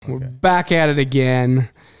We're back at it again.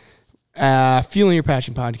 Fueling Your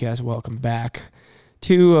Passion podcast. Welcome back.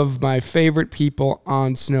 Two of my favorite people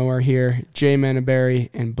on snow are here, Jay Mentaberry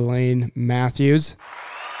and Blaine Mathews.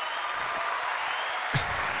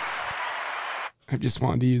 I just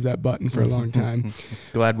wanted to use that button for a long time.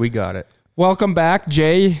 Glad we got it. Welcome back,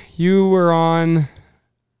 Jay. You were on,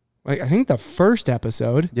 I think the first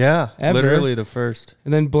episode. Yeah, ever. Literally the first.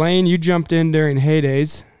 And then Blaine, you jumped in during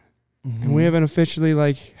heydays, and we haven't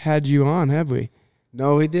officially had you on, have we?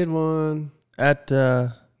 No, we did one at.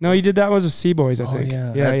 No, you did that was with Seaboys, I think.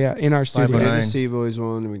 Yeah, in our studio. We did the Seaboys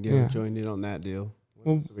one, and we joined in on that deal.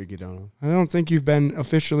 Well, so we get on. I don't think you've been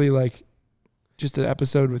officially just an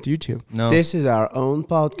episode with YouTube. No, this is our own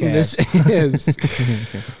podcast. This is.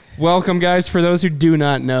 Welcome, guys. For those who do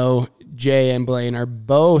not know, Jay and Blaine are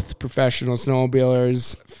both professional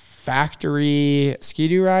snowmobilers, factory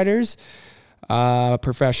ski-doo riders,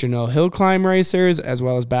 professional hill climb racers, as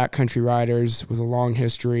well as backcountry riders with a long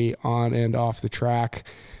history on and off the track.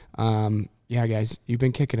 Yeah, guys, you've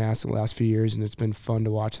been kicking ass the last few years, and it's been fun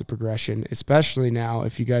to watch the progression, especially now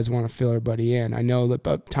if you guys want to fill everybody in. I know that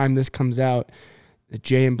by the time this comes out, the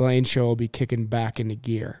Jay and Blaine Show will be kicking back into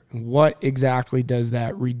gear. What exactly does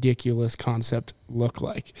that ridiculous concept look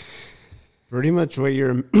like? Pretty much what your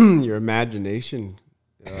imagination,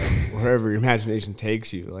 wherever your imagination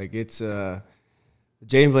takes you. It's the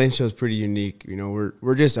Jay and Blaine Show is pretty unique. You know,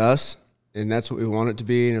 we're just us, and that's what we want it to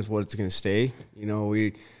be, and it's what it's going to stay. You know,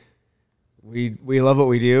 we love what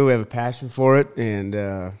we do. We have a passion for it, and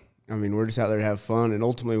we're just out there to have fun, and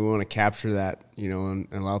ultimately we want to capture that, and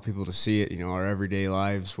allow people to see it, our everyday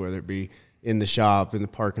lives, whether it be in the shop, in the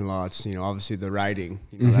parking lots, obviously the riding,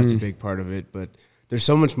 that's a big part of it, but there's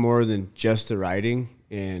so much more than just the riding,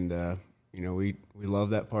 and, we love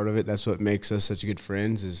that part of it. That's what makes us such good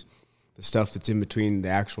friends is the stuff that's in between the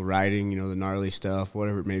actual riding, the gnarly stuff,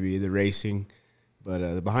 whatever it may be, the racing, but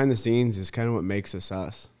the behind the scenes is kind of what makes us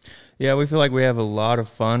us. Yeah, we feel like we have a lot of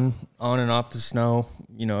fun on and off the snow.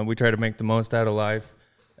 We try to make the most out of life,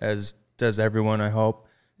 as does everyone, I hope.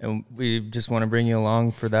 And we just want to bring you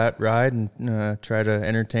along for that ride and try to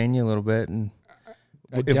entertain you a little bit. And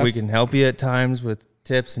if we can help you at times with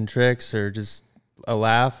tips and tricks or just a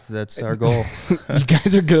laugh, that's our goal. You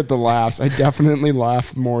guys are good at the laughs. I definitely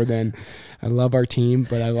laugh more than I love our team,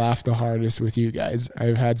 but I laugh the hardest with you guys.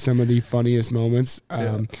 I've had some of the funniest moments.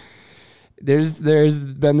 There's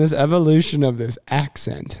been this evolution of this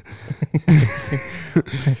accent.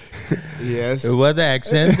 Yes. What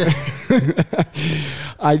accent?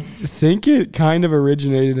 I think it kind of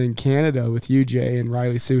originated in Canada with you, Jay, and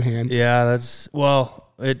Riley Suhan. Yeah,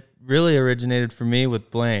 it really originated for me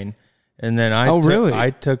with Blaine. And then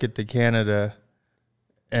I took it to Canada,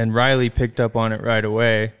 and Riley picked up on it right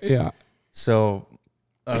away. Yeah. So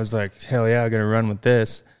I was like, hell yeah, I'm going to run with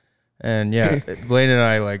this. And yeah, Blaine and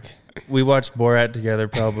I, we watched Borat together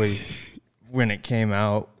probably when it came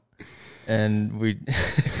out. And we,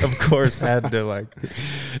 of course, had to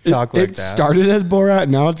talk like that. It started as Borat.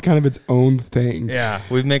 Now it's kind of its own thing. Yeah.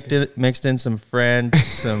 We've mixed in some French,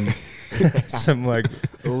 some I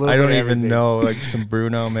don't even know, some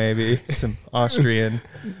Bruno maybe, some Austrian.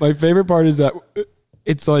 My favorite part is that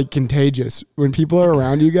it's contagious. When people are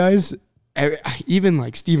around you guys,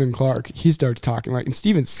 even Stephen Clark, he starts talking and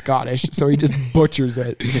Stephen's Scottish, so he just butchers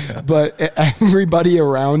it. Yeah. But everybody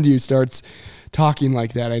around you starts talking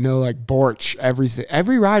like that. I know Borch,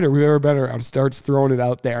 every rider we've ever been around starts throwing it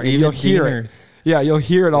out there. And you'll hear it. Yeah, you'll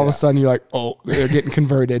hear it all of a sudden. You're like, oh, they're getting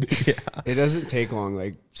converted. Yeah. It doesn't take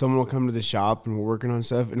long. Someone will come to the shop and we're working on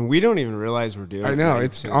stuff, and we don't even realize we're doing it. I know.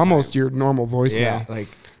 It's almost your normal voice now. Yeah,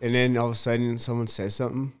 and then all of a sudden someone says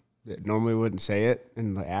something that normally wouldn't say it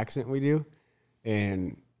in the accent we do,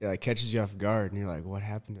 and it catches you off guard, and you're like, what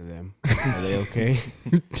happened to them? Are they okay?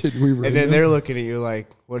 Did we really? And then they're looking at you like,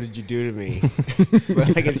 what did you do to me? But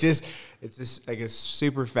it's just a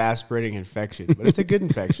super fast spreading infection, but it's a good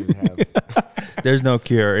infection to have. There's no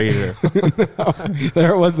cure either.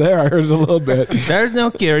 There it was there. I heard it a little bit. There's no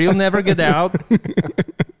cure. You'll never get out.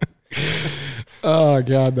 Oh,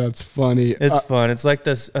 God, that's funny. It's fun. It's like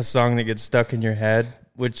a song that gets stuck in your head,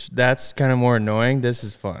 which that's kind of more annoying. This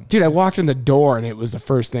is fun. Dude, I walked in the door, and it was the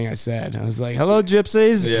first thing I said. I was like, hello,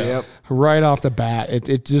 gypsies. Yeah. Yep. Right off the bat.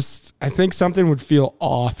 It just, I think something would feel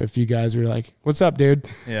off if you guys were like, what's up, dude?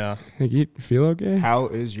 Yeah. You feel okay? How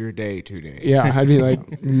is your day today? Yeah, I'd be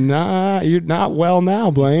like, nah, you're not well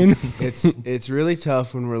now, Blaine. It's really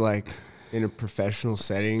tough when we're in a professional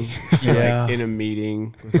setting, in a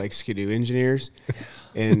meeting with Skidoo engineers.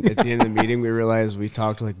 And at the end of the meeting, we realized we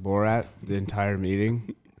talked like Borat the entire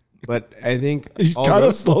meeting. But I think He's all kind of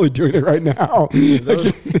those, slowly doing it right now.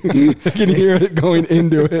 I can hear it going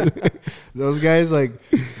into it. those guys, like,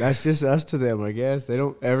 that's just us to them, I guess. They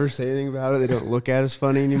don't ever say anything about it. They don't look at us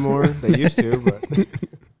funny anymore. They used to, but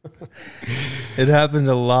It happened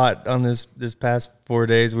a lot on this past 4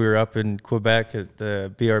 days. We were up in Quebec at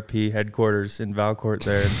the BRP headquarters in Valcourt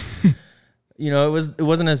there. And, it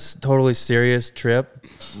wasn't a totally serious trip.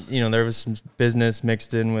 There was some business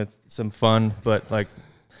mixed in with some fun, but like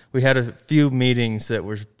we had a few meetings that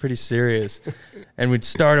were pretty serious, and we'd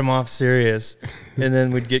start them off serious, and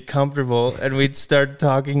then we'd get comfortable, and we'd start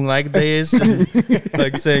talking like this, and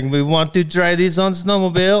like saying, we want to try this on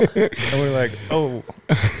snowmobile. And we're like, oh.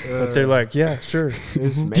 But they're like, yeah, sure.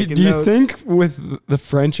 Do you think with the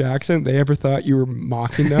French accent, they ever thought you were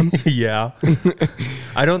mocking them? Yeah.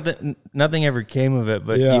 I don't think nothing ever came of it,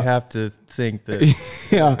 but Yeah. you have to think that.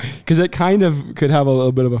 Yeah, because it kind of could have a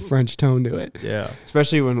little bit of a French tone to it. Yeah.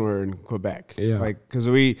 especially when we're in Quebec. Yeah. Like, because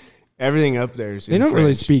everything up there is They in don't really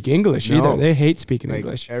French. speak English No. either. They hate speaking Like,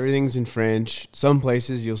 English. everything's in French. Some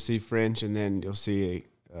places you'll see French, and then you'll see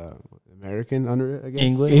American under it, I guess.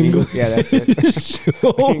 English? Yeah, that's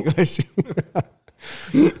it. English.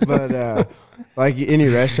 But like any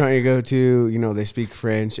restaurant you go to, they speak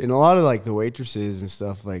French, and a lot of like the waitresses and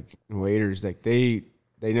stuff, like waiters, like they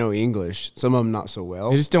know English. Some of them not so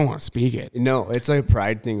well. They just don't want to speak it. No, it's like a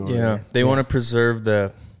pride thing over Yeah. there. They want to preserve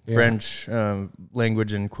the Yeah. French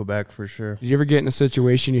language in Quebec for sure. Did you ever get in a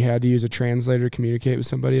situation you had to use a translator to communicate with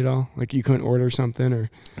somebody at all? Like you couldn't order something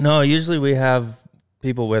or? No, usually we have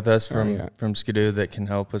people with us from, yeah. from Skidoo that can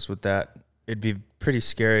help us with that. It'd be pretty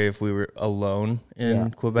scary if we were alone in Yeah.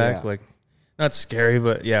 Quebec. Yeah. Like, not scary,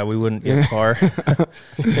 but yeah, we wouldn't get far.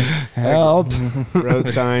 Help. Road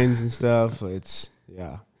signs and stuff. But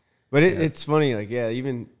it's funny. Like, yeah,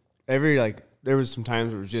 even there was some times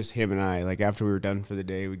where it was just him and I. Like after we were done for the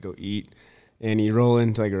day, we'd go eat, and you roll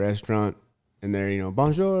into like a restaurant, and they're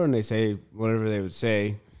bonjour, and they say whatever they would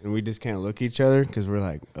say, and we just kind of look at each other because we're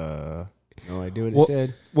like, no idea what he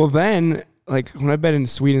said. Well, then, like when I've been in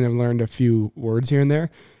Sweden, I've learned a few words here and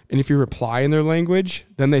there. And if you reply in their language,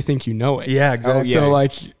 then they think you know it. Yeah, exactly. So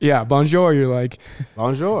like, bonjour, you're like,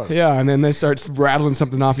 Bonjour. yeah. And then they start rattling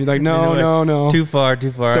something off. You're like, no, You're no. Too far.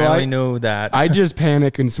 So I only know that. I just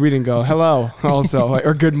panic in Sweden and go, hello, also,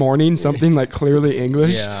 or good morning, something like clearly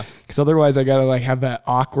English. Yeah. Because otherwise I got to like have that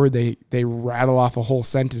awkward, they rattle off a whole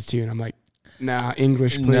sentence to you. And I'm like, nah,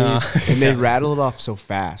 English, please. Nah. And they rattle it off so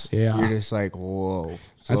fast. Yeah. You're just like, whoa,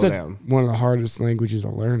 slow That's down. one of the hardest languages to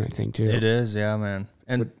learn, I think, too. It is, yeah, man.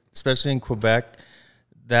 And especially in Quebec,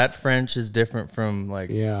 that French is different from like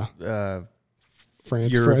Yeah.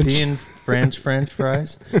 France, European French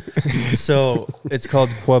fries. So it's called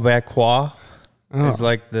Quebecois. Oh. It's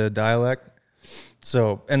like the dialect.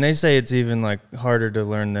 So, and they say it's even like harder to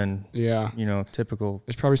learn than Yeah. typical.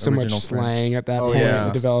 There's probably so much original French. slang at that Oh, point yeah.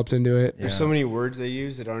 that developed into it. There's so many words they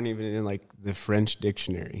use that aren't even in like the French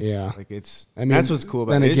dictionary. Yeah. Like I mean, that's what's cool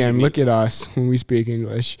about then it. It is again, unique. look at us when we speak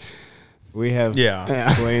English. We have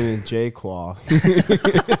Yeah. Blaine and Jay Quaw.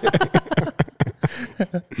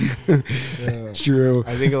 True.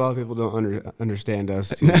 I think a lot of people don't understand us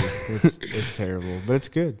too. It's terrible, but it's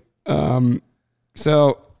good.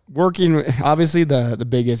 So working, obviously the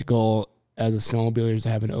biggest goal as a snowmobiler is to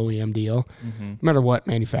have an OEM deal. No matter what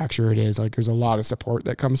manufacturer it is, like there's a lot of support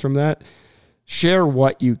that comes from that. Share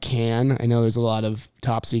what you can. I know there's a lot of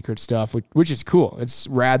top secret stuff, which is cool. It's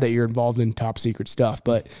rad that you're involved in top secret stuff,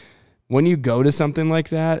 but when you go to something like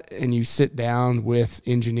that and you sit down with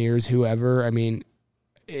engineers, whoever, I mean,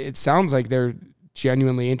 it sounds like they're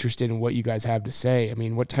genuinely interested in what you guys have to say. I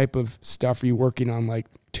mean, what type of stuff are you working on, like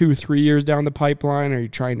 2-3 years down the pipeline? Are you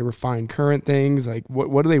trying to refine current things? Like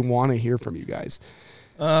what do they want to hear from you guys?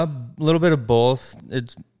 A little bit of both.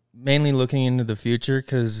 It's mainly looking into the future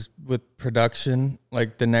because with production,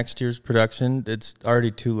 like the next year's production, it's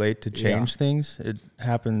already too late to change things. It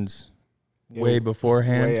happens way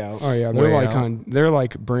beforehand. Way out. Oh yeah, they're Way like out. they're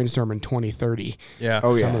like brainstorming 2030. Yeah.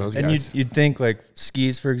 Oh, Some yeah. of those And guys. you'd think like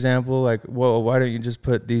skis, for example, like, well, why don't you just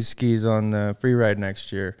put these skis on the free ride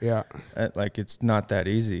next year? Yeah. Like it's not that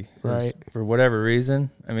easy. Right. For whatever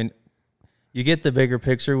reason. I mean, you get the bigger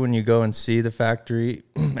picture when you go and see the factory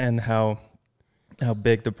and how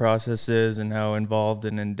big the process is and how involved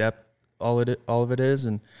and in depth all of it is.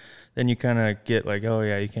 And then you kind of get like, oh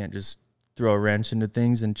yeah, you can't just throw a wrench into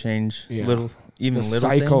things and change little The things.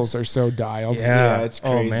 cycles are so dialed. Yeah. It's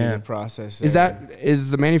Oh, crazy man. the process. Is there.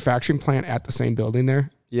 the manufacturing plant at the same building there?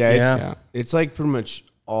 Yeah, Yeah. it's like pretty much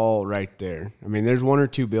all right there. I mean, there's one or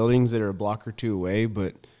two buildings that are a block or two away,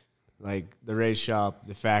 but like the race shop,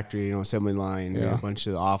 the factory, assembly line, a bunch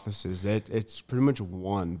of the offices. It's pretty much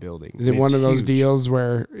one building. Is it one of those deals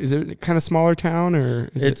where is it kind of smaller town or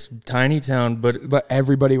is it's tiny town, but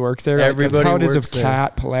everybody works there? Everybody That's how it is works of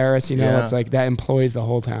Cat, Polaris. It's like that employs the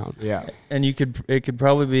whole town. Yeah, and it could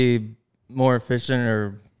probably be more efficient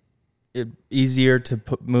or easier to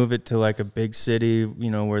move it to like a big city,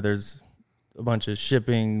 where there's a bunch of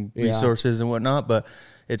shipping resources and whatnot. But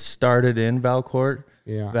it started in Valcourt.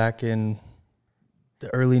 Yeah, back in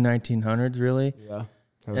the early 1900s, really. Yeah,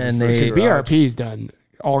 and BRP's done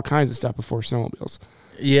all kinds of stuff before snowmobiles.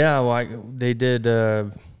 Yeah, well, they did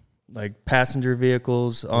like passenger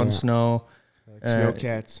vehicles on snow, like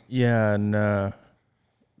snowcats. Yeah, and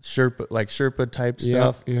Sherpa type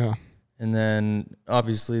stuff. Yeah, and then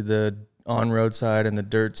obviously the on-road side and the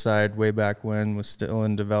dirt side way back when was still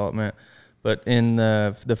in development. But in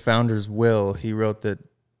the founder's will, he wrote that.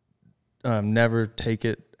 Never take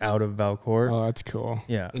it out of Valcourt. Oh, that's cool.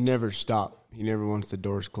 Yeah. It never stopped. He never wants the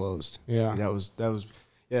doors closed. Yeah. That was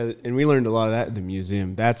and we learned a lot of that at the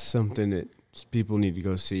museum. That's something that people need to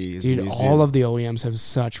go see. Dude, the all of the OEMs have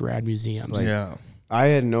such rad museums. Yeah. I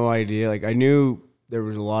had no idea. Like, I knew there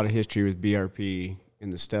was a lot of history with BRP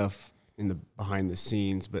and the stuff in the behind the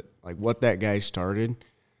scenes, but like what that guy started,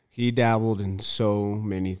 he dabbled in so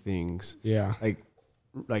many things. Yeah.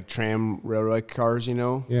 Like tram railroad cars,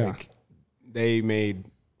 Yeah. Like, they made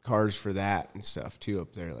cars for that and stuff too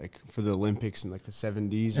up there, like for the Olympics in like the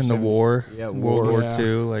 70s and the war. Yeah, World War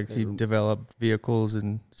II. Like he developed vehicles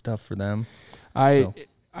and stuff for them. I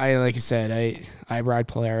like I said, I ride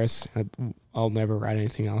Polaris. I'll never ride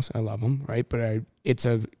anything else. I love them, right? But it's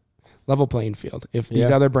a level playing field. If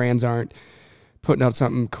these other brands aren't putting out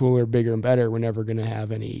something cooler, bigger, and better, we're never going to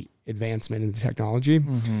have any advancement in the technology.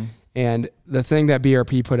 Mm-hmm. And the thing that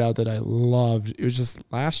BRP put out that I loved, it was just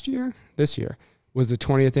this year, was the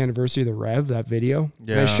 20th anniversary of the Rev, that video.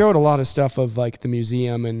 Yeah. And they showed a lot of stuff of like the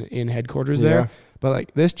museum and in headquarters there. But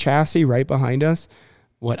like this chassis right behind us,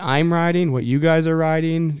 what I'm riding, what you guys are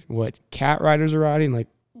riding, what cat riders are riding, like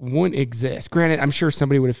wouldn't exist. Granted, I'm sure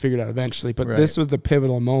somebody would have figured out eventually, but this was the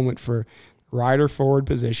pivotal moment for rider forward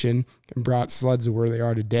position and brought sleds to where they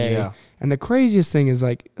are today. Yeah. And the craziest thing is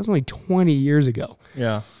like, it was only 20 years ago.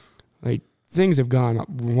 Yeah. Like things have gone a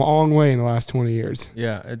long way in the last 20 years.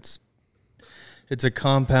 Yeah. It's a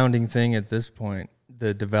compounding thing at this point,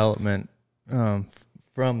 the development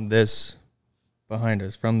from this behind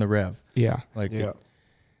us, from the Rev. Yeah. Like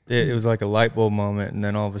it was like a light bulb moment, and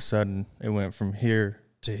then all of a sudden it went from here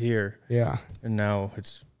to here. Yeah. And now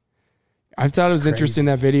it's I thought it was interesting,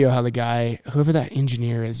 that video, how the guy, whoever that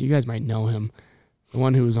engineer is, you guys might know him, the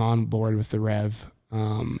one who was on board with the Rev,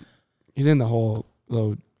 he's in the whole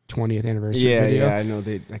 20th anniversary video. Yeah, I know.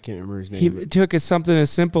 I can't remember his name. He took something as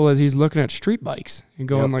simple as he's looking at street bikes and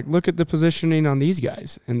going like, look at the positioning on these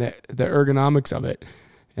guys and the ergonomics of it.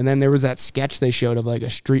 And then there was that sketch they showed of like a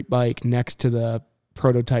street bike next to the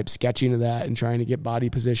prototype sketching of that and trying to get body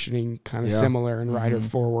positioning kind of similar and rider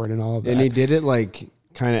forward and all of that. And he did it like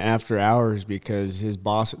kind of after hours because his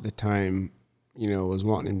boss at the time, was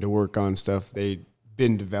wanting him to work on stuff they'd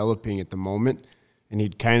been developing at the moment. And he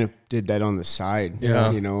kind of did that on the side,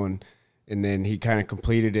 and then he kind of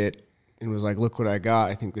completed it and was like, look what I got.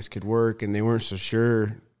 I think this could work. And they weren't so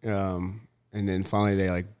sure. And then finally they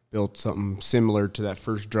like built something similar to that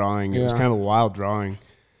first drawing. It was kind of a wild drawing.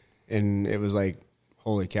 And it was like,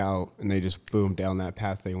 holy cow. And they just boomed down that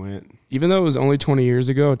path they went. Even though it was only 20 years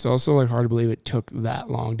ago, it's also like hard to believe it took that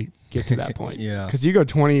long to get to that point. Yeah. Because you go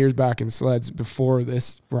 20 years back in sleds before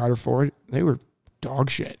this rider forward, they were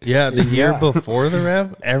dog shit. Yeah, the year before the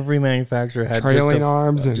Rev, every manufacturer had trailing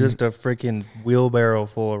arms and just a freaking wheelbarrow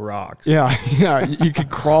full of rocks. Yeah, you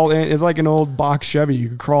could crawl in. It's like an old box Chevy. You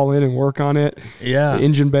could crawl in and work on it. Yeah, the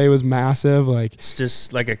engine bay was massive. Like it's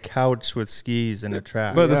just like a couch with skis and a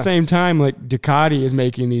track. But at the same time, like Ducati is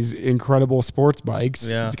making these incredible sports bikes.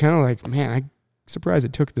 Yeah, it's kind of like, man, I'm surprised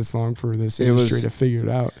it took this long for this industry to figure it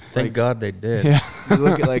out. Thank God they did. Yeah, you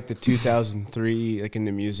look at like the 2003, like in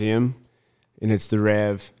the museum. And it's the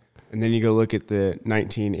Rev, and then you go look at the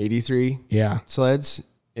 1983 sleds,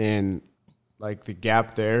 and like the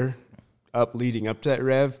gap there, leading up to that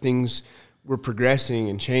Rev, things were progressing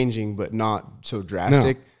and changing, but not so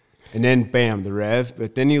drastic. No. And then bam, the Rev.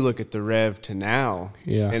 But then you look at the Rev to now,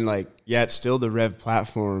 and like it's still the Rev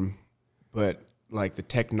platform, but like the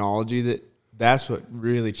technology that's what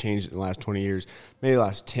really changed in the last 20 years, maybe the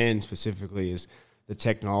last 10 specifically, is the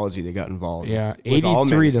technology that got involved. Yeah,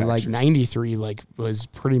 83 to like 93 like was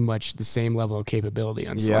pretty much the ssing level of capability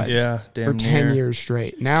on sleds. Yeah, for 10 years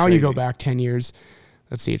straight. It's now crazy. You go back 10 years.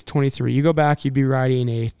 Let's see, it's 23. You go back, you'd be riding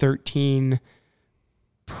a 13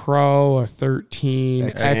 Pro, a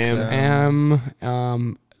 13 XM.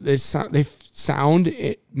 XM. They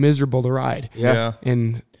sound miserable to ride. Yeah.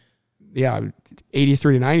 And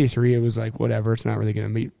 83 to 93, it was like, whatever. It's not really going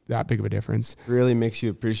to make that big of a difference. Really makes you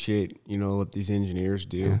appreciate, what these engineers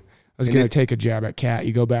do. Yeah. I was going to take a jab at Cat.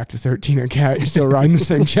 You go back to 13 or Cat, you're still riding the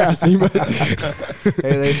same chassis. But hey,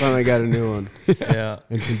 they finally got a new one. Yeah.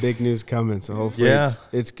 And some big news coming. So hopefully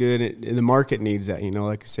it's good. And the market needs that.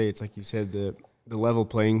 Like I say, it's like you said, the level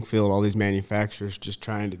playing field, all these manufacturers just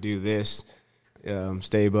trying to do this,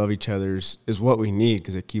 stay above each other is what we need,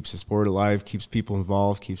 because it keeps the sport alive, keeps people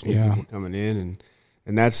involved, keeps new people coming in.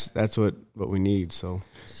 And that's what we need. So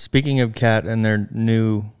speaking of Cat and their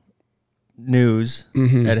new news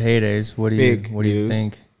at Heydays, what do you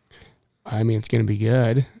think? I mean, it's going to be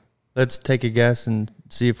good. Let's take a guess and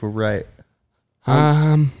see if we're right.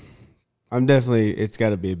 I'm definitely, it's got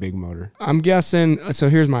to be a big motor. I'm guessing. So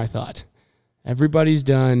here's my thought. Everybody's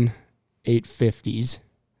done 850s.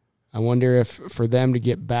 I wonder if for them to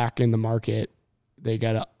get back in the market, they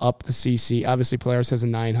got to up the CC. Obviously, Polaris has a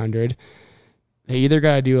 900. They either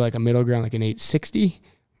got to do like a middle ground, like an 860,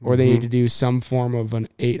 or they need to do some form of an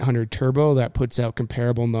 800 turbo that puts out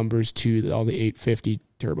comparable numbers to all the 850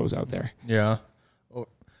 turbos out there. Yeah.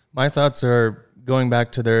 My thoughts are going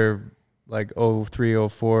back to their like 03,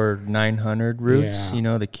 04, 900 roots,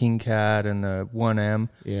 the King Cat and the 1M.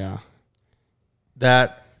 Yeah.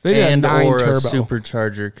 That They and or turbo. A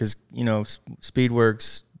supercharger, because,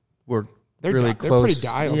 Speedworks were They're really they're close. pretty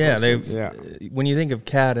dialed. Yeah, those things. when you think of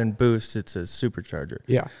Cat and Boost, it's a supercharger.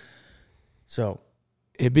 Yeah. So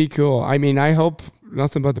it'd be cool. I mean, I hope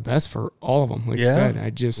nothing but the best for all of them. Like I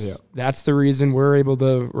said, that's the reason we're able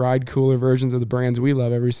to ride cooler versions of the brands we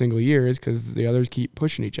love every single year, is because the others keep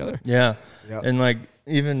pushing each other. Yeah. And like,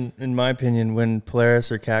 even in my opinion, when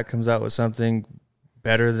Polaris or Cat comes out with something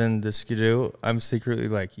better than the Skidoo, I'm secretly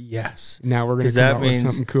like, yes. Now we're going to come out with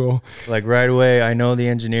something cool. Like right away, I know the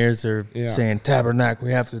engineers are saying, Tabernacle,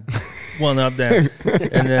 we have to one up them.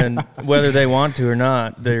 And then whether they want to or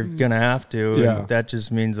not, they're going to have to. Yeah. And that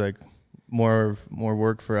just means like more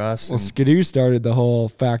work for us. Well, Skidoo started the whole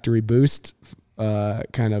factory boost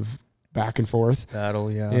kind of back and forth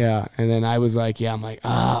battle. Yeah. And then I was like, I'm like,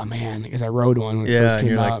 oh man, because I rode one when it first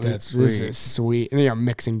came out. Like, that's this is sweet. And they are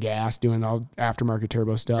mixing gas, doing all aftermarket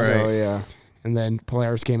turbo stuff. Right. Oh yeah. And then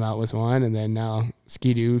Polaris came out with one, and then now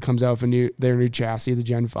Skidoo comes out with their new chassis, the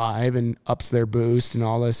Gen 5, and ups their boost and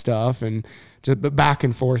all this stuff. And just but back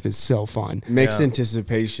and forth is so fun. It makes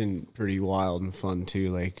anticipation pretty wild and fun too.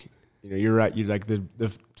 Like, you're right. You like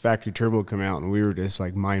the factory turbo come out, and we were just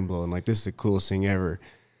like mind blown. Like, this is the coolest thing ever.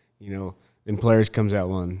 Then Polaris comes out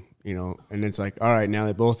one, and it's like, all right, now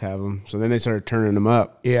they both have them. So then they started turning them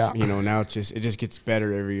up. Yeah. Now it just gets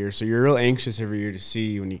better every year. So you're real anxious every year to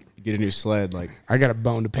see when you get a new sled. Like, I got a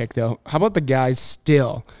bone to pick though. How about the guys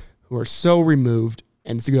still who are so removed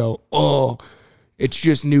and to go, oh, it's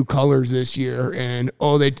just new colors this year, and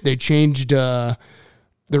they changed the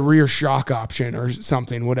rear shock option or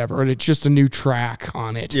something, whatever, or it's just a new track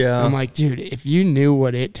on it. Yeah. I'm like, dude, if you knew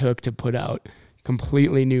what it took to put out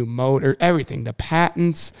completely new motor, everything, the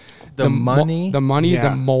patents, the money, the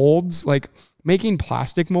molds, like making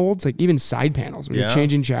plastic molds, like even side panels when you're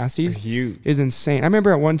changing chassis is insane. I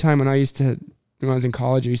remember at one time when I was in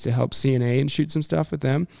college, I used to help CNA and shoot some stuff with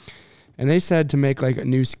them. And they said to make like a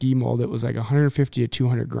new ski mold, it was like 150 to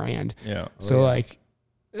 200 grand. Yeah. So like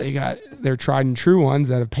they got their tried and true ones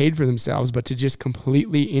that have paid for themselves, but to just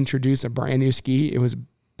completely introduce a brand new ski, it was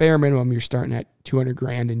bare minimum. You're starting at 200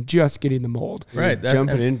 grand and just getting the mold. Right.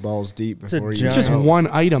 Jumping in balls deep before it's just one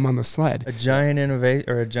item on the sled. A giant innovation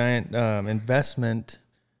or a giant investment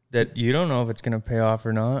that you don't know if it's going to pay off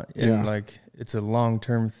or not. And like, it's a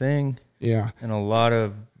long-term thing. Yeah. And a lot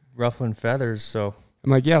of ruffling feathers. So I'm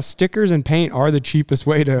like, stickers and paint are the cheapest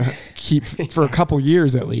way to keep for a couple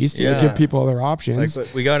years at least. Give people other options.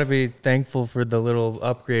 Like, we got to be thankful for the little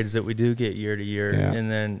upgrades that we do get year to year. Yeah. And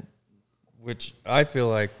then, which I feel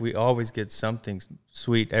like we always get something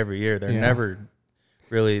sweet every year. They're never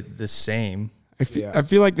really the same. I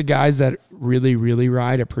feel like the guys that really, really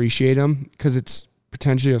ride appreciate them because it's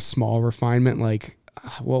potentially a small refinement. Like,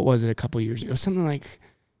 what was it a couple years ago? Something like,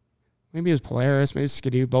 maybe it was Polaris, maybe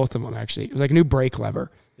Skidoo, both of them actually. It was like a new brake lever.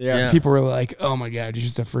 Yeah. People were like, oh my God, it's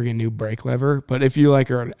just a friggin' new brake lever. But if you like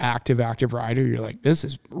are an active rider, you're like, this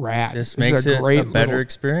is rad. This makes it a better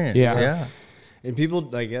experience. Yeah. And people,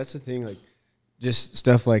 like, that's the thing, like, just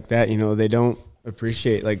stuff like that, they don't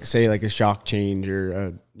appreciate, like, say, like a shock change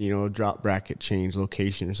or a drop bracket change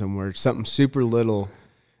location or somewhere, something super little,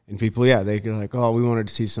 and people, they go like, oh, we wanted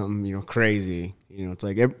to see something, crazy, You know, it's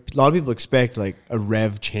like a lot of people expect like a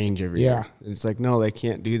rev change every year. And it's like, no, they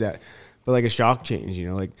can't do that. But like a shock change, you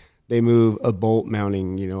know, like they move a bolt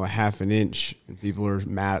mounting, you know, a half an inch, and people are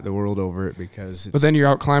mad at the world over it because it's, but then you're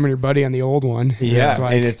out climbing your buddy on the old one. Yeah.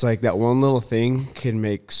 And it's like that one little thing can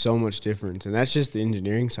make so much difference. And that's just the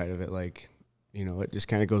engineering side of it. Like, you know, it just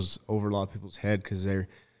kind of goes over a lot of people's head because they're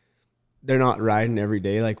not riding every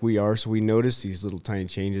day like we are. So we notice these little tiny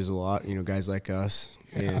changes a lot, you know, guys like us.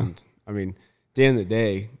 Yeah. And I mean, at the end of the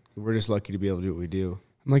day, we're just lucky to be able to do what we do.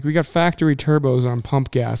 I'm like, we got factory turbos on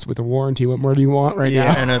pump gas with a warranty. What more do you want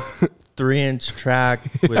now? And a 3-inch track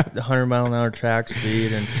with 100-mile-an-hour track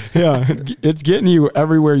speed. And it's getting you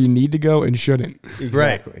everywhere you need to go and shouldn't.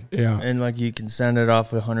 Exactly. Right. Yeah. And like you can send it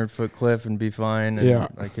off a 100-foot cliff and be fine. And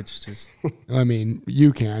like it's just. I mean,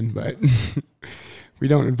 you can, but we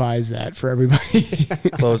don't advise that for everybody.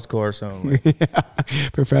 Closed course only.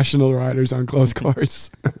 Professional riders on closed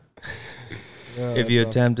course. If you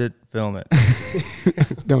attempt it, film it.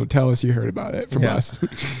 Don't tell us you heard about it from us.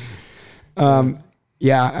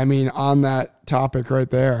 Yeah, I mean, on that topic right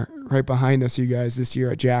there, right behind us, you guys, this year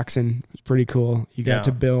at Jackson, it was pretty cool. You got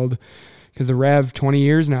to build, because the Rev 20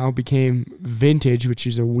 years now became vintage, which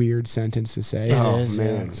is a weird sentence to say. It is,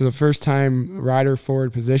 man. So the first time rider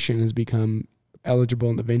forward position has become eligible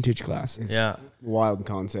in the vintage class. It's wild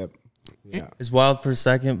concept. Yeah. It's wild for a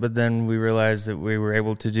second, but then we realized that we were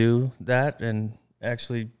able to do that and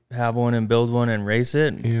actually have one and build one and race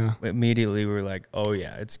it. Yeah. Immediately we were like, oh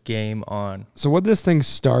yeah, it's game on. So what this thing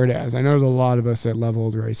start as? I know there's a lot of us that love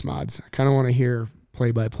old race mods. I kind of want to hear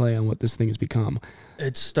play by play on what this thing has become.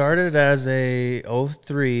 It started as a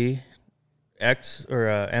 03 X or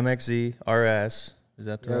a MXZ RS. Is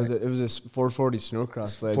that the right? It was a 440 snowcross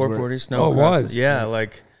sled. 440 snowcross. Oh, it was. Yeah,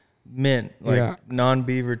 like mint, like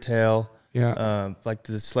non-beaver tail. Yeah. Like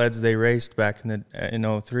the sleds they raced back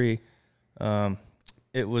in 03.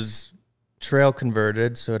 It was trail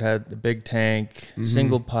converted, so it had the big tank,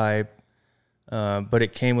 single pipe, but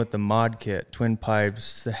it came with the mod kit, twin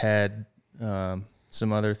pipes, the head,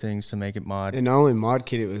 some other things to make it mod. And not only mod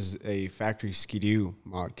kit, it was a factory Skidoo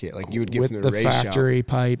mod kit, like you would get with from the race shop. Factory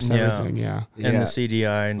pipes, everything, and the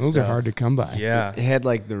CDI and those stuff. are hard to come by. Yeah, it had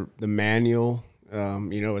like the manual.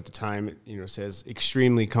 You know, at the time, it says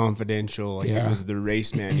extremely confidential. Like it was the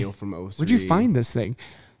race manual from 03. Where'd you find this thing?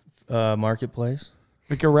 Marketplace.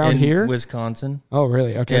 Like around in here? Wisconsin. Oh,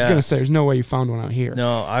 really? Okay, I was going to say, there's no way you found one out here.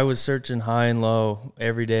 No, I was searching high and low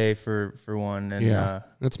every day for one. And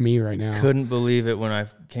that's me right now. Couldn't believe it when I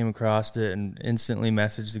came across it and instantly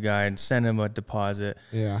messaged the guy and sent him a deposit.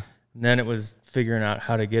 Yeah. And then it was figuring out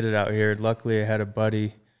how to get it out here. Luckily, I had a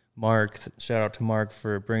buddy, Mark. Shout out to Mark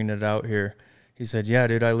for bringing it out here. He said, yeah,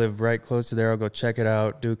 dude, I live right close to there. I'll go check it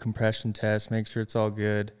out, do a compression test, make sure it's all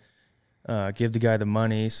good. Give the guy the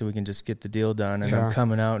money so we can just get the deal done. And I'm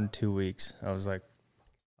coming out in 2 weeks. I was like,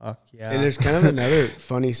 fuck yeah. And there's kind of another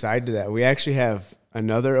funny side to that. We actually have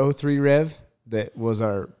another 03 Rev that was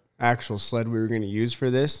our actual sled we were going to use for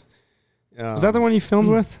this. Was that the one you filmed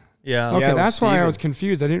with? Yeah. Okay, yeah, that's why I was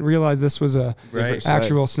confused. I didn't realize this was a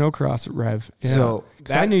actual snowcross Rev. Yeah. So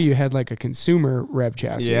I knew you had like a consumer Rev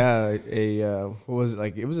chassis. Yeah, what was it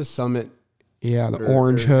like? It was a Summit. Yeah, the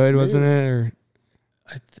orange hood, wasn't it? Or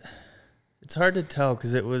it's hard to tell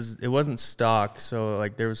because it wasn't stock, so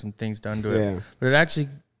like there was some things done to it. Yeah. But it actually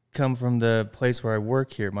come from the place where I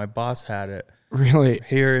work here. My boss had it. Really?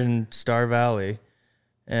 Here in Star Valley,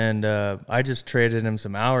 and I just traded him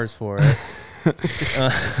some hours for it.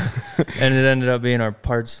 And it ended up being our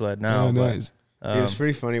parts sled now. Oh, nice. It was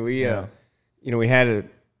pretty funny. We, we had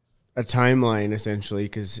a timeline essentially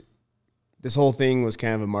because this whole thing was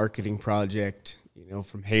kind of a marketing project,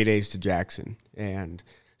 from Heydays to Jackson. And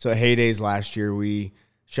so at Heydays last year, we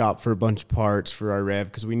shopped for a bunch of parts for our Rev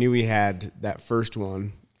because we knew we had that first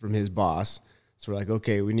one from his boss. So we're like,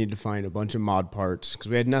 okay, we need to find a bunch of mod parts because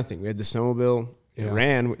we had nothing. We had the snowmobile. It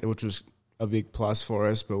ran, which was a big plus for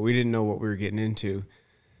us, but we didn't know what we were getting into.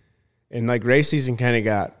 And like race season kind of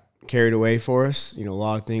got carried away for us, a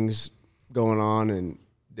lot of things going on, and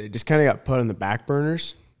they just kind of got put on the back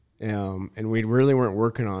burners, and we really weren't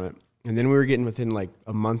working on it. And then we were getting within like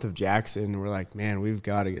a month of Jackson, and we're like, man, we've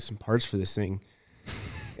got to get some parts for this thing.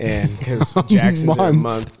 And because Jackson's in a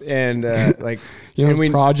month, and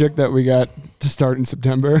project that we got to start in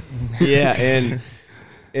September. Yeah,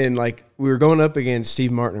 and like we were going up against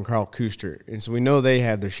Steve Martin and Carl Kuster, and so we know they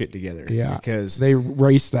had their shit together. Yeah, because they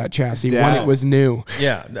raced that chassis when it was new.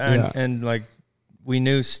 Yeah, and like we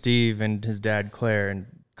knew Steve and his dad Claire, and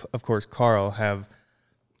of course Carl have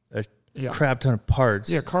a crap ton of parts.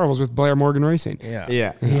 Yeah, Carl was with Blair Morgan Racing.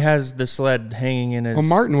 Yeah. He has the sled hanging in his. Well,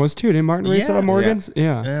 Martin was too. Didn't Martin race out of Morgan's?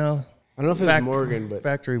 Yeah. Well, I don't know if it was Morgan, but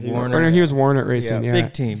Factory he Warner. He was Warner Racing, yeah.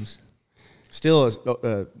 Big teams. Still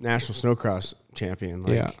a national snowcross champion.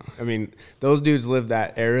 Like, Yeah. I mean, those dudes lived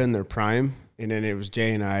that era in their prime. And then it was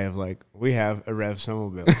Jay and I of like, we have a Rev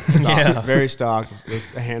snowmobile. Stock, very stock, with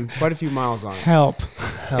quite a few miles on it. Help.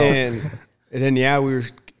 And then, we were,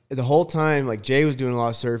 the whole time, like Jay was doing a lot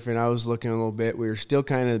of surfing. I was looking a little bit. We were still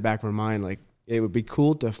kind of in the back of our mind, like it would be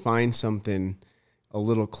cool to find something a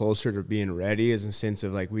little closer to being ready, as a sense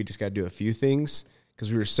of like, we just got to do a few things, because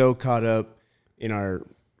we were so caught up in our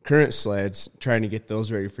current sleds, trying to get those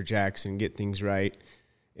ready for Jackson, get things right.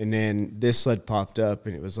 And then this sled popped up,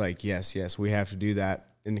 and it was like, yes, we have to do that.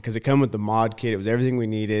 And because it come with the mod kit, it was everything we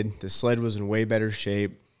needed. The sled was in way better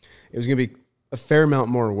shape. It was going to be a fair amount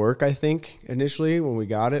more work, I think, initially when we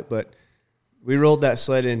got it. But we rolled that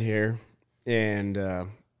sled in here, and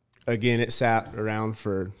again, it sat around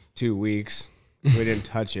for 2 weeks. We didn't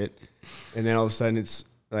touch it. And then all of a sudden, it's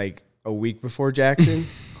like a week before Jackson,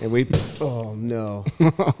 and we pulled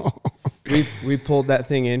that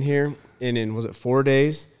thing in here. And in, was it 4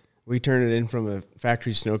 days, we turned it in from a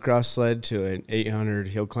factory snowcross sled to an 800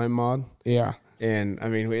 hill climb mod. Yeah. And, I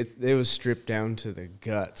mean, it was stripped down to the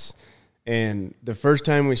guts. And the first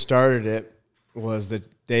time we started it was the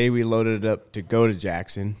day we loaded it up to go to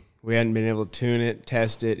Jackson. We hadn't been able to tune it,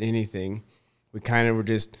 test it, anything. We kind of were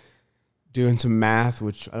just doing some math,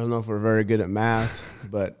 which I don't know if we're very good at math,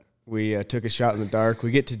 but we took a shot in the dark.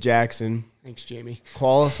 We get to Jackson. Thanks, Jamie.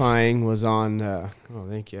 Qualifying was on,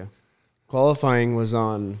 thank you. Qualifying was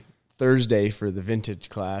on Thursday for the vintage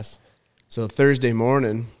class. So Thursday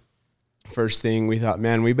morning, first thing, we thought,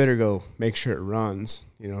 man, we better go make sure it runs,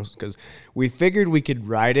 because we figured we could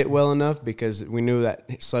ride it well enough, because we knew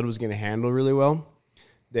that sled was going to handle really well,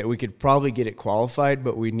 that we could probably get it qualified,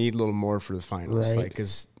 but we need a little more for the finals. Right.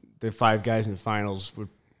 Because the 5 guys in the finals would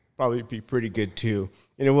probably be pretty good too.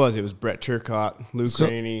 And it was Brett Turcotte, Luke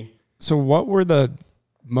Rainey. So what were the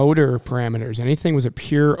motor parameters? Anything? Was it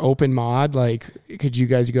pure open mod? Like, could you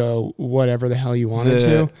guys go whatever the hell you wanted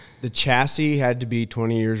to? The chassis had to be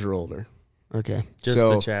 20 years or older. Okay. Just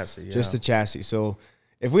the chassis. Yeah. Just the chassis. So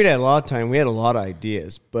if we'd had a lot of time, we had a lot of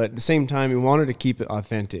ideas. But at the same time, we wanted to keep it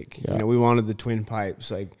authentic. Yeah. We wanted the twin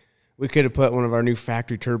pipes. Like, we could have put one of our new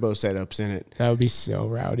factory turbo setups in it. That would be so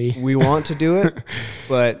rowdy. We want to do it,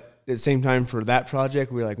 but at the same time, for that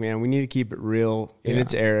project, we were like, man, we need to keep it real in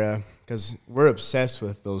its era, because we're obsessed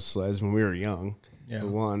with those sleds when we were young, for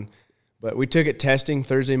one. But we took it testing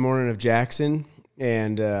Thursday morning of Jackson,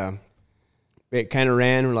 and it kind of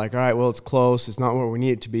ran. We're like, all right, well, it's close. It's not where we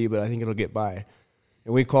need it to be, but I think it'll get by.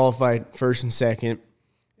 And we qualified first and second.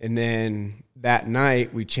 And then that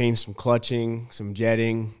night, we changed some clutching, some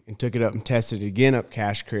jetting, and took it up and tested it again up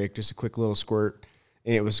Cache Creek, just a quick little squirt.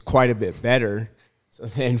 And it was quite a bit better. So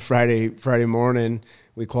then Friday morning,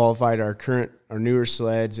 we qualified our newer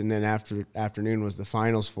sleds, and then afternoon was the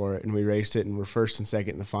finals for it, and we raced it, and we're first and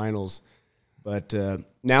second in the finals. But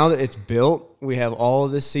now that it's built, we have all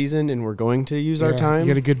of this season, and we're going to use our time. You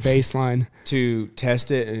get a good baseline to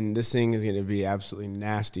test it, and this thing is going to be absolutely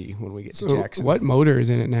nasty when we get to Jackson. What motor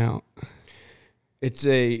is in it now? It's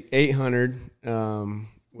a 800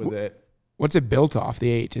 with it. What's it built off,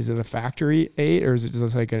 the 8? Is it a factory 8, or is it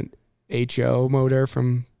just like an HO motor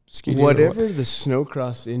from Ski? Whatever the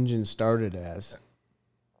snowcross engine started as.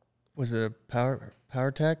 Was it a Power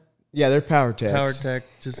Tech? Yeah, they're Power Techs. Power Tech.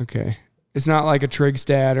 Just okay. It's not like a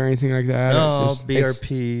Trigstat or anything like that. No, it's just,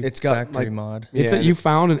 BRP. It's got factory mod. You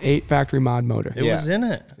found an 8 factory mod motor. It was in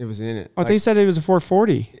it. It was in it. Oh, they said it was a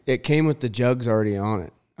 440. It came with the jugs already on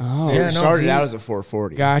it. Oh, It started out as a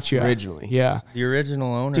 440. Gotcha. Originally. Yeah. The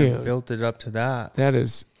original owner built it up to that. That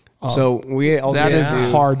is. So we also that is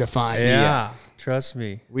hard to find. Yeah. Trust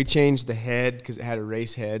me. We changed the head because it had a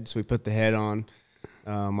race head, so we put the head on.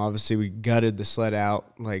 Obviously, we gutted the sled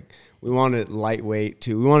out. Like, we wanted it lightweight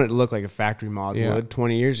too. We wanted it to look like a factory mod would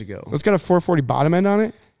 20 years ago. So it's got a 440 bottom end on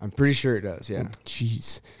it? I'm pretty sure it does, yeah.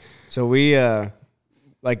 Jeez. So we got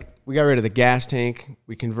rid of the gas tank.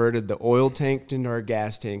 We converted the oil tank into our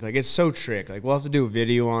gas tank. Like, it's so trick. Like, we'll have to do a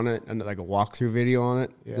video on it, and like a walkthrough video on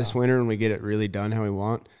it this winter when we get it really done how we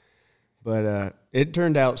want. But it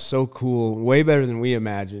turned out so cool, way better than we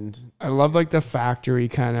imagined. I love like the factory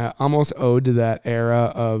kind of almost ode to that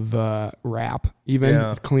era of rap,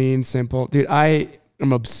 even clean, simple. Dude, I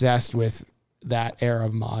am obsessed with that era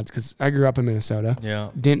of mods because I grew up in Minnesota.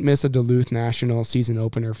 Yeah. Didn't miss a Duluth National season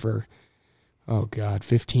opener for,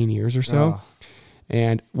 15 years or so.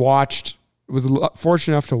 And was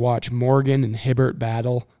fortunate enough to watch Morgan and Hibbert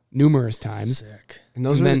battle numerous times. Sick. And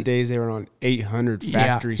those were the days they were on 800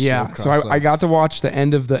 factory Yeah. So I got to watch the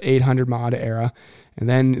end of the 800 mod era. And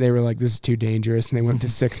then they were like, this is too dangerous. And they went to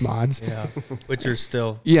 6 mods. Yeah. Which are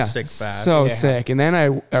still sick fast. So sick. And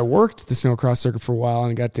then I worked the snowcross circuit for a while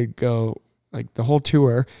and got to go like the whole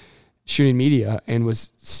tour shooting media and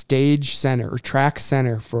was stage center or track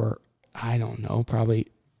center for, I don't know, probably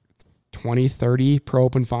 20, 30 pro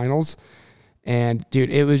open finals. And dude,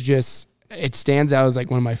 it was just, it stands out as like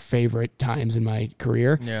one of my favorite times in my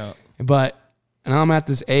career. Yeah. But now I'm at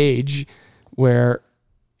this age where,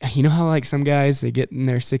 you know how like some guys, they get in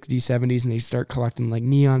their 60s, 70s and they start collecting like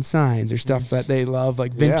neon signs or stuff that they love,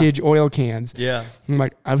 like vintage oil cans. Yeah. I'm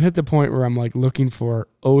like, I've hit the point where I'm like looking for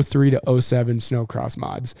 03 to 07 snowcross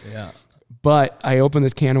mods. Yeah. But I opened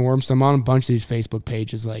this can of worms. So I'm on a bunch of these Facebook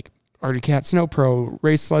pages like Arctic Cat Snow Pro,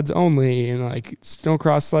 race sleds only, and like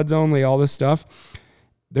snowcross sleds only, all this stuff.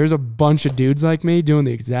 There's a bunch of dudes like me doing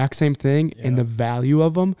the exact same thing, and the value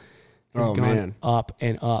of them has gone up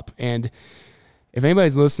and up. And if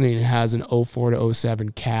anybody's listening and has an 04 to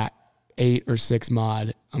 07 Cat 8 or 6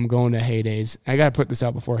 mod, I'm going to Heydays. I got to put this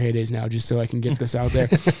out before Heydays now just so I can get this out there.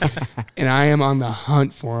 And I am on the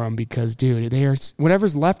hunt for them because, dude, they are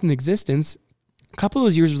whatever's left in existence. A couple of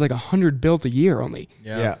those years was like 100 built a year only.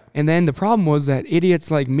 Yeah. And then the problem was that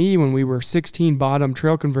idiots like me, when we were 16, bought them,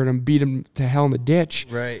 trail converted them, beat them to hell in the ditch.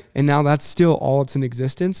 Right. And now that's still all that's in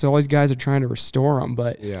existence. So all these guys are trying to restore them.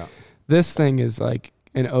 But this thing is like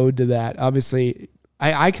an ode to that. Obviously,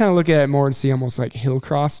 I kind of look at it more and see almost like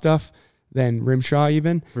Hillcross stuff than Rimshaw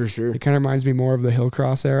even. For sure. It kind of reminds me more of the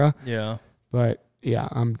Hillcross era. Yeah. But yeah,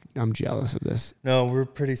 I'm jealous of this. No, we're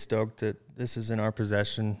pretty stoked that this is in our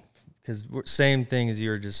possession because same thing as you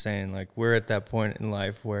were just saying. Like we're at that point in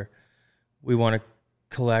life where we want to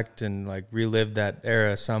collect and like relive that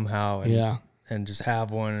era somehow. And, and just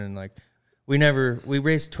have one. And like we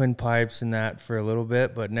raced twin pipes and that for a little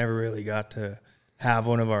bit, but never really got to have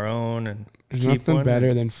one of our own and there's nothing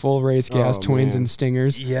better than full race gas twins and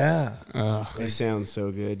stingers. Yeah. They sound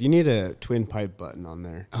so good. You need a twin pipe button on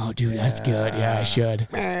there. Oh, dude, that's good. Yeah, I should.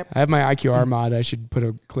 I have my IQR mod. I should put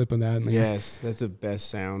a clip of that in there. Yes, that's the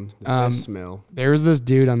best sound, the best smell. There was this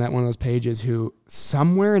dude on that one of those pages who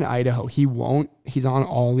somewhere in Idaho, he's on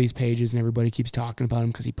all these pages and everybody keeps talking about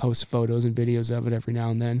him because he posts photos and videos of it every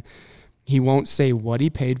now and then. He won't say what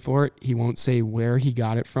he paid for it. He won't say where he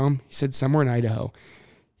got it from. He said somewhere in Idaho.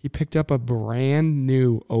 He picked up a brand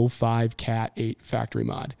new 05 Cat 8 factory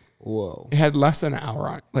mod. Whoa. It had less than an hour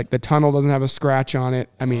on it. Like the tunnel doesn't have a scratch on it.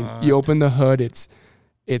 I mean, you open the hood,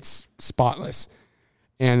 it's spotless.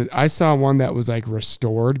 And I saw one that was like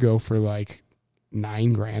restored go for like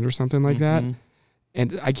 $9,000 or something like that.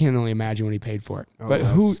 And I can't only imagine what he paid for it. Oh, but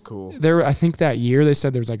that's cool. I think that year they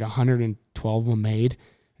said there was like 112 of them made.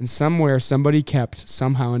 And somewhere somebody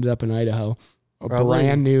somehow ended up in Idaho. Probably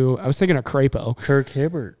brand new. I was thinking a Crapo. Kirk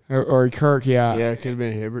Hibbert. Or Kirk, yeah. Yeah, it could have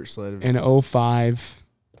been a Hibbert sled. An 05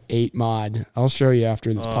 8 mod. I'll show you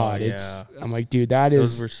after this pod. Yeah. I'm like, dude, that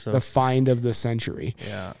is so the find of the century.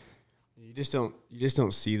 Yeah. You just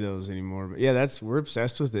don't see those anymore. But yeah, we're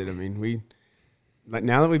obsessed with it. I mean,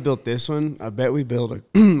 now that we built this one, I bet we build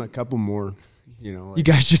a couple more. You know, you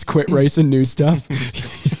guys just quit racing new stuff.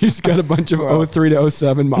 You just got a bunch of 03 to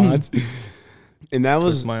 07 mods. And that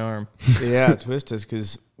was twist my arm. Yeah, twist us,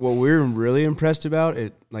 because what we were really impressed about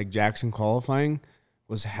at like Jackson qualifying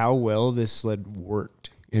was how well this sled worked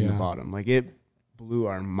in the bottom. Like it blew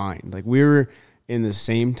our mind. Like we were in the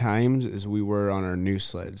same times as we were on our new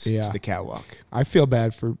sleds to the catwalk. I feel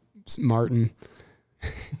bad for Martin.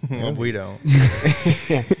 Well, we don't.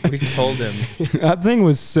 We told him. That thing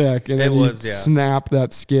was sick. And then he snapped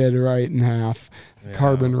that skid right in half. Yeah.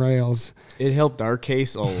 Carbon rails. It helped our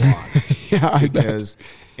case a lot. Because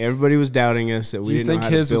everybody was doubting us that we didn't know how to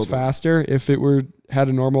build it. Do you think his was faster if it had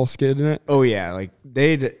a normal skid in it? Oh, yeah. Like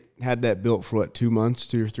they'd had that built for 2 months,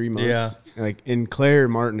 2 or 3 months. Yeah. Like, and Claire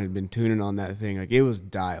Martin had been tuning on that thing. Like it was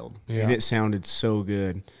dialed. Yeah. And it sounded so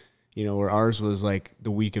good. You know, where ours was like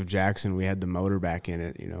the week of Jackson, we had the motor back in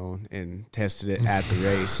it, you know, and tested it at the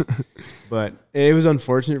race. But it was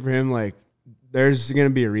unfortunate for him. Like, there's going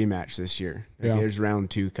to be a rematch this year. Like, there's round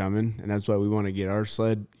 2 coming, and that's why we want to get our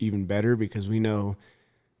sled even better, because we know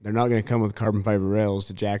they're not going to come with carbon fiber rails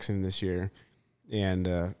to Jackson this year. And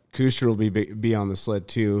Kuster will be on the sled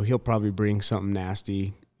too. He'll probably bring something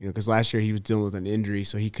nasty, you know, because last year he was dealing with an injury,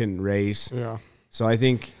 so he couldn't race. Yeah. So I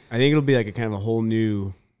think it'll be like a kind of a whole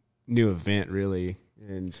new event, really,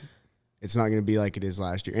 and it's not going to be like it is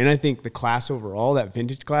last year. And I think the class overall, that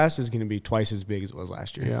vintage class, is going to be twice as big as it was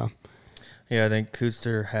last year. Yeah, I think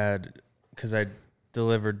Kuster had, because I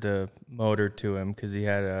delivered the motor to him, because he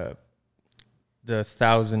had the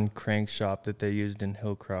 1,000 crankshaft that they used in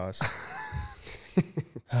Hillcross.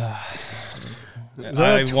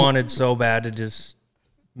 I wanted so bad to just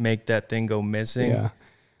make that thing go missing. Yeah.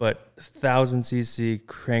 But 1,000cc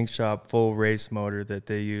crankshaft full race motor that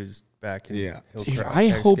they used back in Hillcross. Dude, I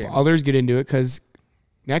hope others get into it, because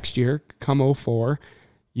next year, come 04,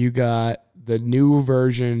 you got the new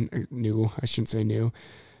version, I shouldn't say new,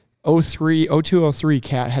 0203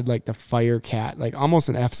 Cat had like the Fire Cat, like almost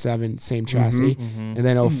an F7, same chassis. And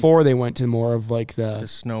then 04, they went to more of like the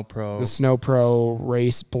Snow Pro. The Snow Pro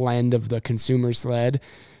race blend of the consumer sled.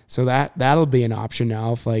 So that'll be an option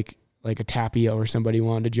now if like a Tapio or somebody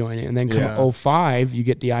wanted to join it. And then come 05, you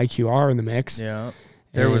get the IQR in the mix. Yeah.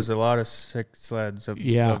 There was a lot of sick sleds of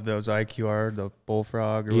those IQR, the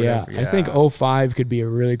Bullfrog or whatever. Yeah, I think 05 could be a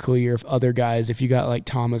really cool year if other guys, if you got like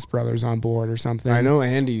Thomas Brothers on board or something. I know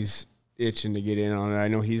Andy's itching to get in on it. I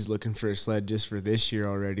know he's looking for a sled just for this year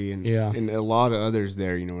already. And a lot of others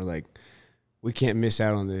there, you know, we're like, we can't miss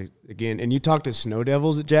out on the again. And you talk to Snow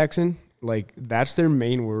Devils at Jackson, like that's their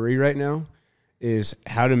main worry right now is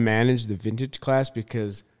how to manage the vintage class,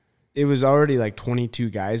 because it was already like 22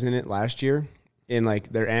 guys in it last year. In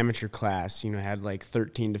like their amateur class, you know, had like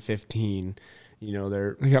 13 to 15. You know,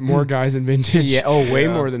 they got more guys in vintage. Way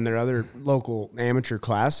more than their other local amateur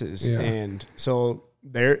classes. Yeah. And so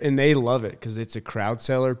they love it because it's a crowd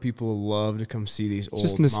seller. People love to come see these old.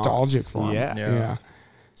 Just nostalgic for them. Yeah.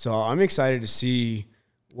 So I'm excited to see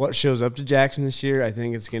what shows up to Jackson this year. I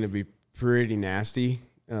think it's going to be pretty nasty.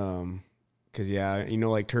 Because you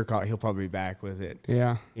know, like Turcotte, he'll probably be back with it.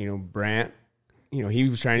 Yeah. You know, Brandt. You know, he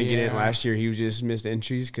was trying to get in last year. He was just missed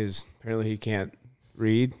entries because apparently he can't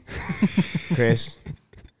read. Chris,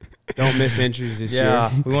 don't miss entries this year.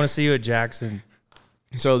 Yeah, we want to see you at Jackson.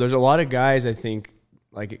 So there's a lot of guys, I think,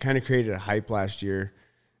 like it kind of created a hype last year,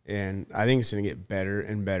 and I think it's going to get better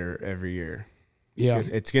and better every year. Yeah.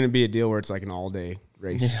 It's going to be a deal where it's like an all-day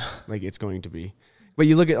race. Yeah. Like it's going to be. But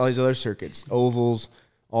you look at all these other circuits, ovals,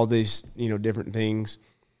 all these, you know, different things,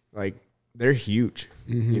 like they're huge.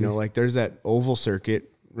 You know, like there's that oval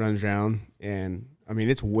circuit runs around, and I mean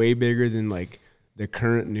it's way bigger than like the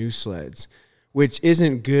current new sleds, which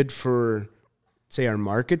isn't good for say our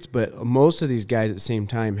markets, but most of these guys at the same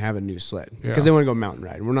time have a new sled because they want to go mountain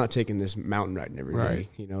riding. We're not taking this mountain riding every day.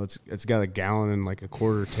 You know, it's got a gallon and like a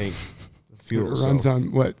quarter tank of fuel. It runs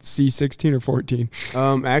on what, C16 or 14?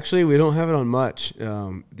 Actually, we don't have it on much.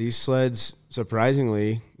 These sleds,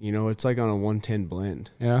 surprisingly, you know, it's like on a 110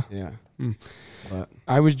 blend. Yeah. But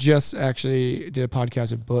I was just actually did a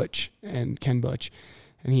podcast with Butch and Ken Butch,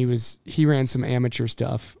 and he ran some amateur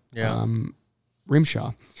stuff. Yeah.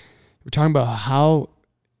 Rimshaw. We're talking about how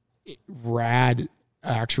rad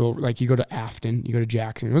actual, like you go to Afton, you go to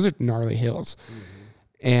Jackson. Those are gnarly hills.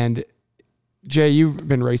 And Jay, you've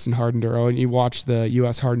been racing hard enduro and you watch the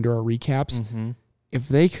US hard enduro recaps. If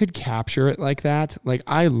they could capture it like that, like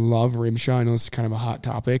I love Rimshaw. I know it's kind of a hot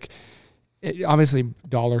topic. Obviously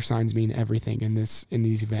dollar signs mean everything in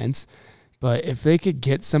these events, but if they could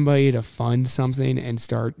get somebody to fund something and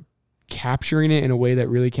start capturing it in a way that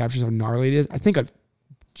really captures how gnarly it is, I think a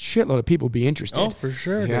shitload of people would be interested. Oh, for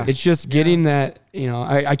sure. Yeah. It's just getting that, you know,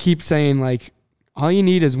 I keep saying like all you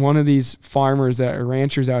need is one of these farmers that are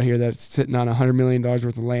ranchers out here that's sitting on $100 million worth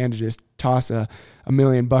of land to just toss $1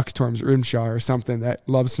 million towards Rimshaw or something that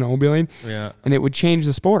loves snowmobiling. Yeah. And it would change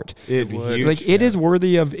the sport. It'd be huge. Like it is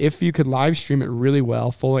worthy of, if you could live stream it really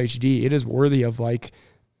well, full HD, it is worthy of like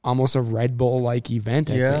almost a Red Bull like event,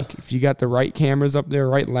 I think. If you got the right cameras up there,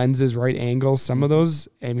 right lenses, right angles, some of those,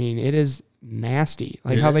 I mean, it is nasty.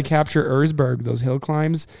 Like how they capture Erzberg, those hill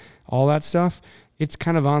climbs, all that stuff. It's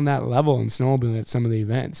kind of on that level in snowmobiling at some of the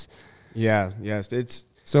events. Yeah, yes.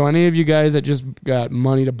 So any of you guys that just got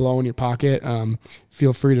money to blow in your pocket,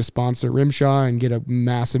 feel free to sponsor Rimshaw and get a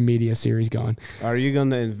massive media series going. Are you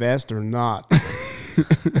going to invest or not?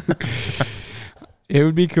 It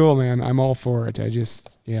would be cool, man. I'm all for it. I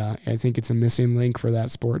think it's a missing link for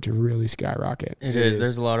that sport to really skyrocket. It is.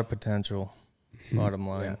 There's a lot of potential, bottom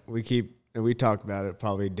line. Yeah, we talk about it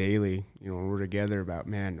probably daily, you know, when we're together about,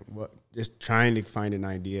 man, just trying to find an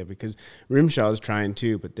idea, because Rimshaw is trying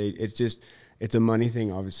too, but it's a money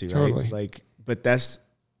thing, obviously, totally. Right? Like, but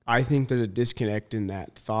I think there's a disconnect in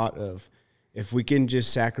that thought of if we can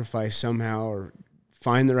just sacrifice somehow or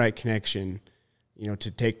find the right connection, you know,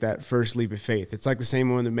 to take that first leap of faith. It's like the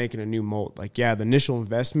same when they're making a new molt. Like, the initial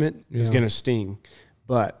investment is going to sting,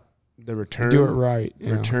 but the return, do it right.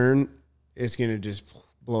 Is going to just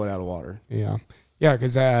blow it out of water. Yeah. Yeah.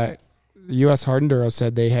 Cause, U.S. Hard Enduro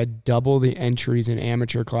said they had double the entries in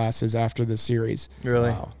amateur classes after the series.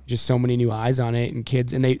 Really? Wow. Just so many new eyes on it and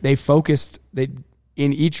kids. And they focused, they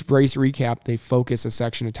in each race recap, they focus a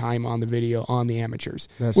section of time on the video on the amateurs,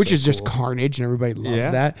 That's which so is just cool. carnage, and everybody loves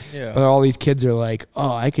Yeah. that. Yeah. But all these kids are like,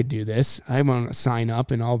 oh, I could do this. I want to sign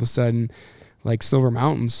up, and all of a sudden, like Silver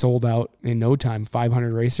Mountain sold out in no time,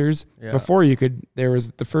 500 racers. Yeah. Before there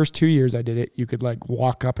was the first 2 years I did it, you could like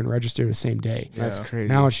walk up and register the same day. That's Yeah. crazy.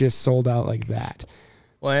 Now it's just sold out like that.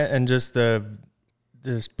 Well, and just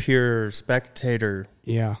this pure spectator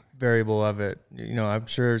Yeah. variable of it. You know, I'm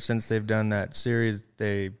sure since they've done that series,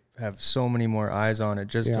 they have so many more eyes on it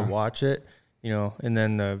just to Yeah. watch it. You know, and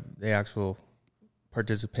then the actual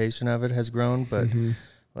participation of it has grown. But Mhm.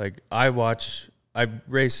 like I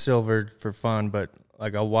race silver for fun, but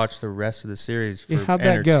like I'll watch the rest of the series for Yeah, how'd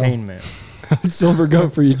that go? entertainment. How'd Silver go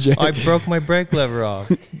for you, Jay? I broke my brake lever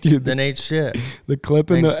off. Dude, Then ate shit. the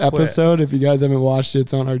clip in then the quit. episode, if you guys haven't watched it,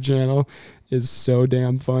 it's on our channel, is so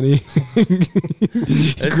damn funny. He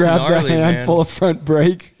It's grabs gnarly, a man. handful of front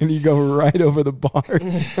brake and you go right over the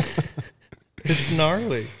bars. It's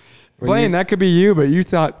gnarly. Blaine, that could be you, but you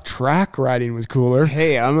thought track riding was cooler.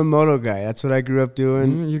 Hey, I'm a moto guy. That's what I grew up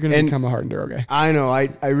doing. You're going to And become a hard enduro guy. I know. I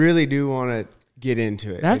really do want to get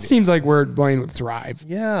into it. That seems like where Blaine would thrive.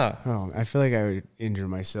 Yeah. Oh, I feel like I would injure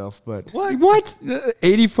myself, but What?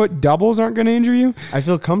 80-foot doubles aren't going to injure you? I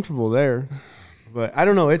feel comfortable there. But I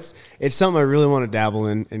don't know. It's something I really want to dabble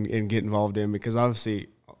in and get involved in, because obviously,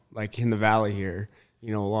 like in the valley here,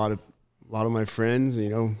 you know, a lot of my friends, you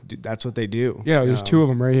know, that's what they do. Yeah, there's two of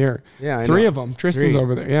them right here. Yeah, I three know. of them. Tristan's Three.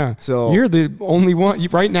 over there. Yeah. So- you're the only one.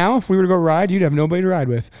 Right now, if we were to go ride, you'd have nobody to ride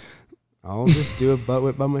with. I'll just do a butt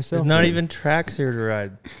whip by myself. There's not then. even tracks here to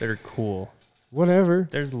ride that are cool. Whatever.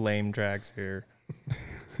 There's lame tracks here.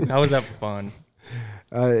 How is that fun?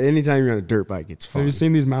 Anytime you're on a dirt bike, it's Have fun. you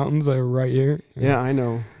seen these mountains that are right here? Yeah, I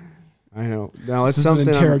know. Now it's This is an something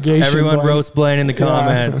interrogation. Everyone Blaine. roast Blaine in the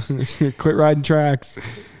comments. Yeah. Quit riding tracks.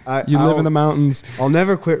 You live in the mountains. I'll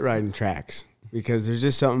never quit riding tracks, because there's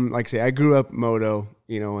just something, like I say, I grew up moto,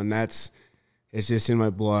 you know, and it's just in my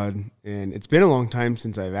blood. And it's been a long time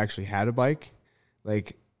since I've actually had a bike.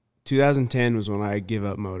 Like 2010 was when I give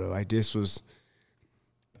up moto.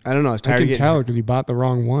 I don't know. I was I tired of can getting. tell because you bought the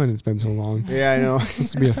wrong one. It's been so long. Yeah, I know. It's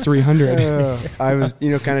supposed to be a 300. I was, you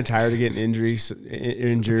know, kind of tired of getting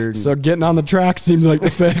injured. So getting on the track seems like the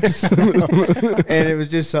fix. And it was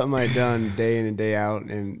just something I'd done day in and day out.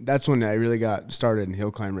 And that's when I really got started in hill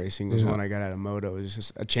climb racing, was when I got out of moto. It was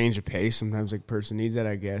just a change of pace. Sometimes a person needs that,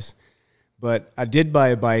 I guess. But I did buy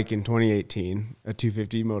a bike in 2018, a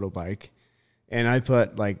 250 moto bike. And I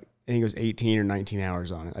put I think it was 18 or 19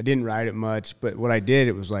 hours on it. I didn't ride it much, but what I did,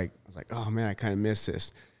 I was like, oh man, I kind of miss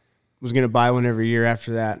this. Was going to buy one every year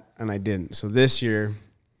after that, and I didn't. So this year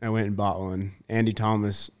I went and bought one. Andy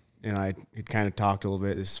Thomas and I had kind of talked a little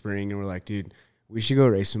bit this spring, and we're like, dude, we should go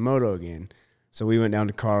race some moto again. So we went down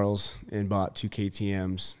to Carl's and bought 2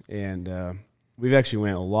 KTMs, and we've actually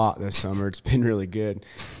went a lot this summer. It's been really good.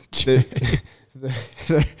 The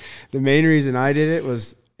main reason I did it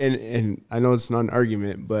was, and I know it's not an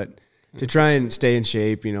argument, but to try and stay in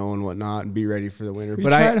shape, you know, and whatnot, and be ready for the winter. You But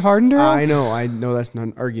tried hard enduro? I know that's not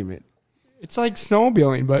an argument. It's like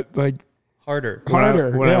snowmobiling, but like Harder.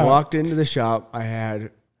 harder. When yeah. I walked into the shop, I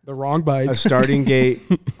had the wrong bike. a starting gate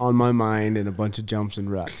on my mind and a bunch of jumps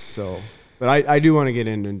and ruts. So, but I do want to get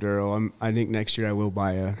into enduro. I think next year I will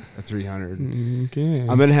buy a 300. Okay.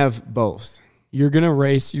 I'm gonna have both. You're gonna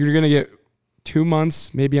race. You're gonna get 2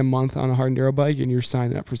 months, maybe a month on a hard enduro bike, and you're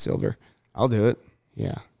signing up for silver. I'll do it.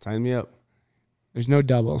 Yeah. Sign me up. There's no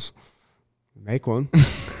doubles. Make one.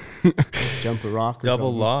 Jump a rock. Or Double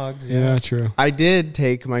something. logs. Yeah, true. I did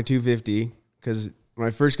take my 250 because when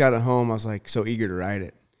I first got it home, I was like so eager to ride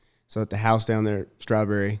it. So at the house down there at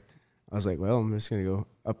Strawberry, I was like, well, I'm just going to go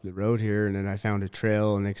up the road here. And then I found a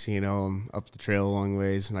trail, and next thing you know, I'm up the trail a long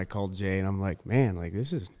ways. And I called Jay, and I'm like, man, like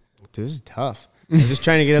this is tough. I was just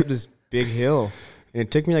trying to get up this big hill. And it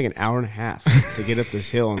took me like an hour and a half to get up this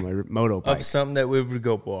hill on my moto bike. Up something that we would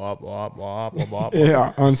go blah, blah, blah, blah, blah.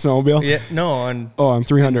 Yeah, on snowmobile. Yeah, no, on. Oh, on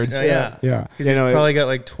 300s. Yeah. Yeah. Because he's probably got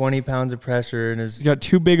like 20 pounds of pressure in his. He's got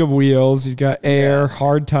too big of wheels. He's got air,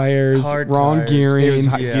 hard tires, wrong tires. gearing. It was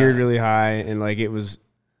Yeah. geared really high, and like it was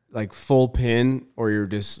like full pin, or you're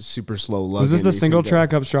just super slow lugging. Was this the You single couldn't go.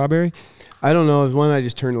 track up Strawberry? I don't know. It was one I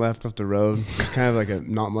just turned left off the road. It's kind of like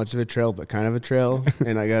not much of a trail, but kind of a trail.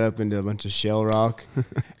 And I got up into a bunch of shell rock.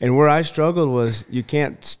 And where I struggled was you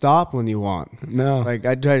can't stop when you want. No. Like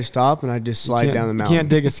I'd try to stop and I'd just slide down the mountain. You can't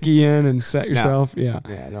dig a ski in and set yourself. Yeah.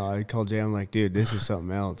 Yeah, no, I called Jay. I'm like, dude, this is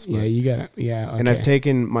something else. Yeah, But- you got it. Yeah. Okay. And I've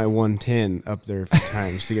taken my 110 up there a few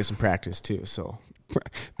times to get some practice too. So,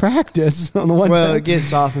 practice on the one. well, it gets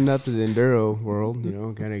softened up to the enduro world, you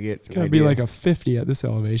know, kind of get. It's gotta be like a 50 at this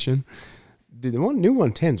elevation. the new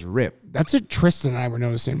 110s rip. That's what Tristan and I were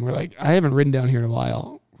noticing. We're like, I haven't ridden down here in a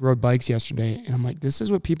while. Rode bikes yesterday, and I'm like, this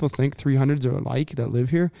is what people think 300s are like that live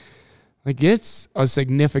here. Like, it's a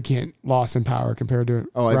significant loss in power compared to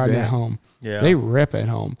riding at home. Yeah. They rip at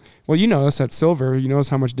home. Well, you notice at Silver, you notice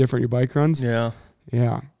how much different your bike runs? Yeah.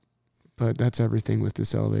 Yeah. But that's everything with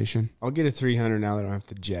this elevation. I'll get a 300 now that I don't have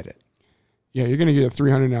to jet it. Yeah, you're going to get a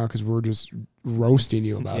 300 now because we're just roasting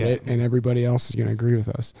you about it, and everybody else is going to agree with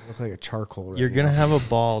us. I look like a charcoal right You're going to now. have a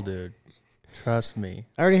ball, dude. Trust me.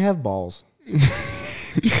 I already have balls. In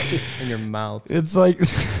your mouth. It's like...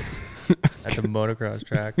 At the motocross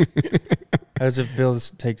track. How does it feel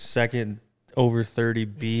to take second over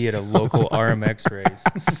 30B at a local RMX race?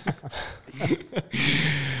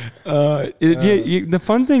 The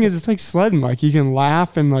fun thing is it's like sledding. Like, you can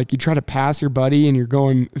laugh and like you try to pass your buddy and you're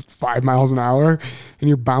going 5 miles an hour and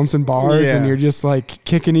you're bouncing bars and you're just like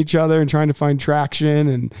kicking each other and trying to find traction,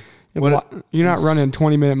 and you're not running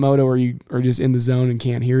 20-minute moto where you are just in the zone and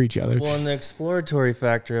can't hear each other. Well, and the exploratory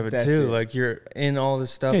factor of it too. Like, you're in all this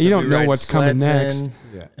stuff. Yeah, you don't know what's coming next.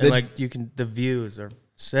 Yeah. And like the views are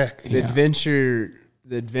sick. The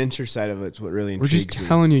adventure side of it's what really intrigues me. We're just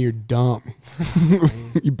telling you you're dumb.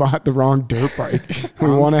 You bought the wrong dirt bike. We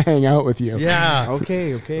want to hang out with you. Yeah.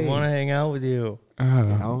 Okay. We want to hang out with you.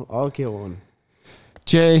 I'll get one.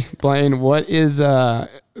 Jay, Blaine, what is the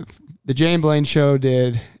Jay and Blaine Show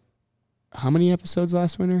did... How many episodes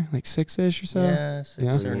last winter? Like 6-ish or so? Yeah,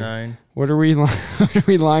 6 or 9. What are we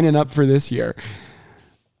lining up for this year?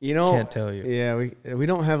 You know, can't tell you. Yeah, we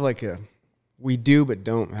don't have like we do but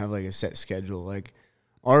don't have like a set schedule. Like,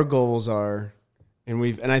 our goals are,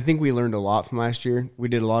 and I think we learned a lot from last year. We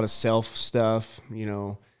did a lot of self stuff. You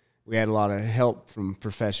know, we had a lot of help from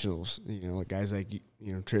professionals. You know, like guys like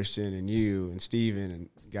Tristan and you and Steven and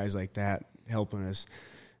guys like that helping us.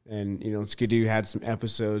 And, Skidoo had some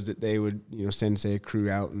episodes that they would, send, say, a crew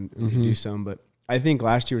out and do some. But I think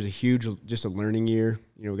last year was just a learning year.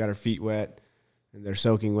 We got our feet wet, and they're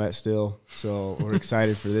soaking wet still. So we're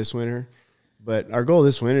excited for this winter. But our goal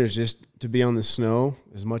this winter is just to be on the snow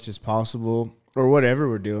as much as possible, or whatever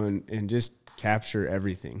we're doing, and just capture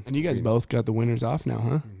everything. And you guys both got the winters off now,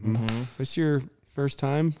 huh? Mm-hmm. So this your first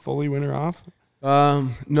time fully winter off?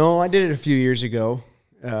 No, I did it a few years ago.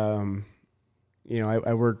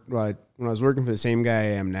 I worked when I was working for the same guy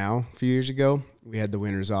I am now a few years ago. We had the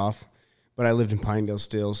winters off, but I lived in Pinedale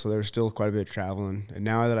still, so there was still quite a bit of traveling. And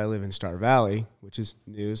now that I live in Star Valley, which is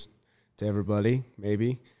news to everybody,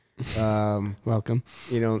 maybe. Welcome.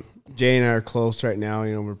 Jay and I are close right now.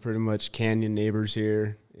 We're pretty much canyon neighbors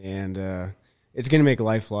here, and it's going to make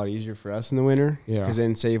life a lot easier for us in the winter. Yeah. Because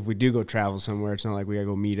then, say, if we do go travel somewhere, it's not like we got to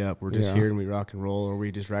go meet up. We're just here and we rock and roll, or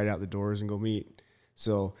we just ride out the doors and go meet.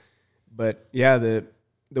 So... But yeah, the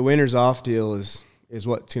winter's off deal is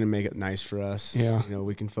what's going to make it nice for us. Yeah.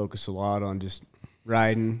 We can focus a lot on just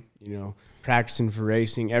riding, practicing for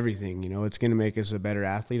racing, everything. It's going to make us a better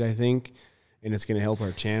athlete, I think, and it's going to help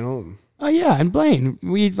our channel. Oh, yeah. And Blaine,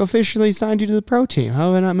 we've officially signed you to the pro team.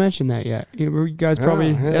 How have I not mentioned that yet? You guys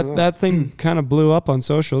probably, that thing kind of blew up on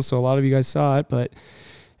social, so a lot of you guys saw it, but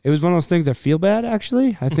it was one of those things that feel bad,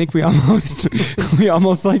 actually. I think we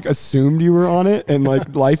almost like assumed you were on it, and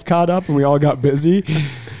like life caught up and we all got busy.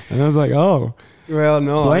 And I was like, oh, well,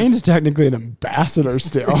 no, Blaine's technically an ambassador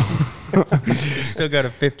still. You still got a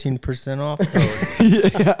 15% off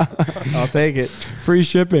code. Yeah. I'll take it. Free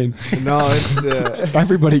shipping. No, it's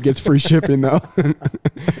everybody gets free shipping though.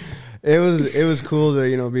 It was cool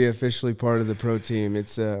to be officially part of the pro team.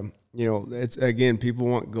 It's it's, again, people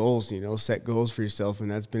want goals, set goals for yourself. And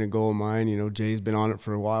that's been a goal of mine. Jay's been on it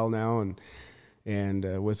for a while now.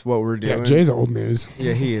 And with what we're doing. Yeah, Jay's old news.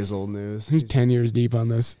 Yeah, he is old news. He's 10 years deep on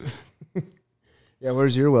this. Yeah,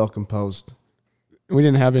 where's your welcome post? We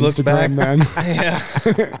didn't have Instagram then. Yeah.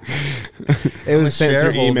 It was sent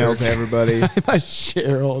through email to everybody. I'm a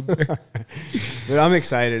shareholder. But I'm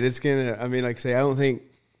excited. It's going to, like I say, I don't think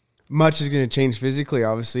much is going to change physically,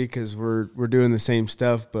 obviously, because we're doing the same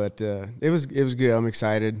stuff. But it was good. I'm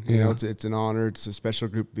excited. It's an honor. It's a special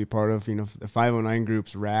group to be part of. The 509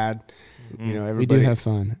 group's rad. Everybody, we do have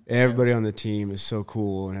fun. Everybody on the team is so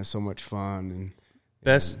cool and has so much fun. And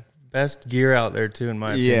best gear out there too, in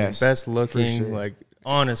my opinion. Yes, best looking. for sure. Like,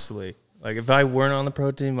 honestly, like if I weren't on the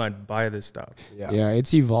pro team, I'd buy this stuff. Yeah,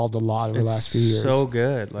 it's evolved a lot over the last few years. So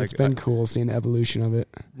good. Like, it's been cool seeing the evolution of it.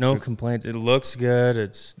 No complaints. It looks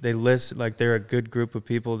good. They list like they're a good group of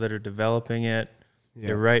people that are developing it. Yeah.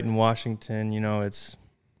 They're right in Washington.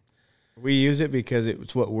 We use it because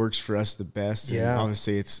it's what works for us the best. Yeah. And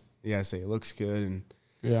obviously, it looks good, and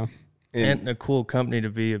yeah. and a cool company to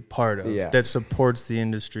be a part of that supports the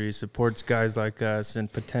industry, supports guys like us,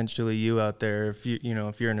 and potentially you out there. If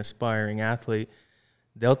if you're an aspiring athlete,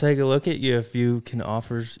 they'll take a look at you if you can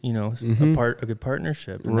offer a good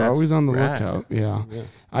partnership. And we're always on the lookout. Yeah.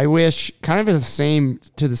 I wish kind of to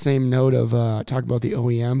the same note of talk about the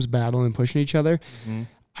OEMs battling and pushing each other. Mm-hmm.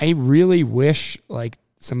 I really wish like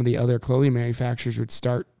some of the other clothing manufacturers would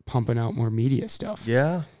start pumping out more media stuff.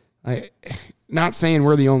 Yeah. Not saying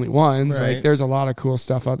we're the only ones. Right. Like there's a lot of cool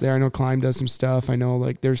stuff out there. I know Climb does some stuff. I know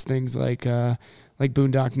like there's things like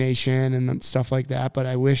Boondock Nation and stuff like that. But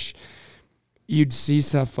I wish you'd see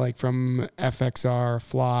stuff like from FXR,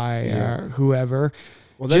 Fly, or whoever,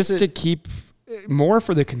 just to keep more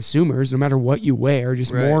for the consumers, no matter what you wear,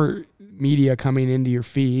 just more media coming into your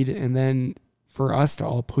feed. And then for us to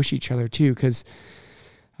all push each other too. Cause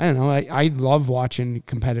I don't know. I love watching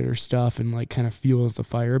competitor stuff and like kind of fuels the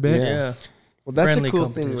fire a bit. Yeah. Well, that's the cool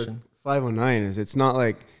thing with 509 is it's not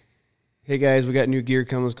like, hey guys, we got new gear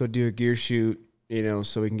coming. Let's go do a gear shoot,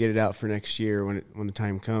 so we can get it out for next year when the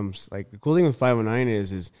time comes. Like the cool thing with 509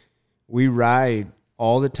 is we ride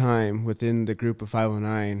all the time within the group of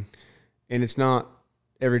 509, and it's not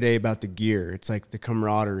every day about the gear. It's like the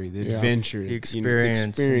camaraderie, the adventure, the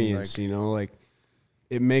experience,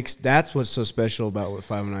 it makes that's what's so special about what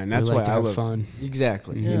 509. That's why I love fun.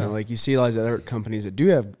 Exactly. Yeah. Like you see a lot of other companies that do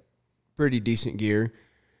have pretty decent gear.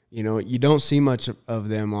 You don't see much of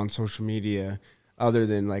them on social media other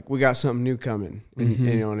than like we got something new coming, and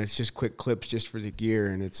and it's just quick clips just for the gear,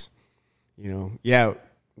 and it's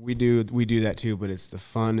we do that too, but it's the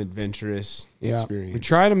fun, adventurous experience. We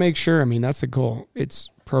try to make sure. I mean, that's the goal. It's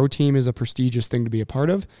pro team is a prestigious thing to be a part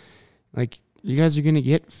of. Like you guys are going to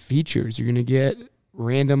get features. You're going to get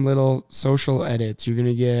random little social edits. You're going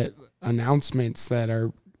to get announcements that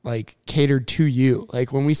are like catered to you.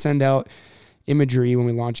 Like when we send out imagery, when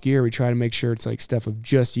we launch gear, we try to make sure it's like stuff of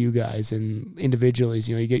just you guys and individuals.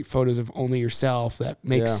 You get photos of only yourself that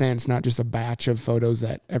makes sense, not just a batch of photos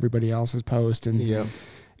that everybody else has posted. And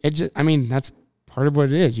it just, that's part of what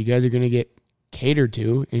it is. You guys are going to get catered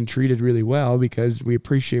to and treated really well because we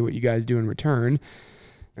appreciate what you guys do in return.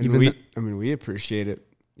 And we appreciate it.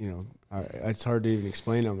 It's hard to even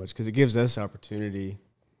explain how much because it gives us opportunity,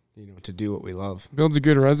 to do what we love. Builds a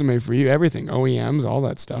good resume for you. Everything, OEMs, all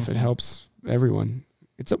that stuff. It helps everyone.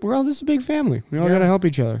 We're all just a big family. We all got to help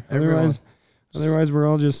each other. Otherwise, we're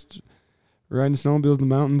all just riding snowmobiles in the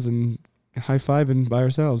mountains and high-fiving by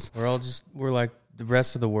ourselves. We're like the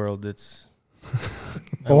rest of the world. It's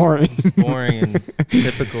boring and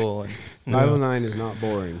typical. And, 509 is not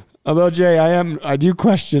boring. Although Jay, I do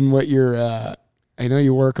question what your. I know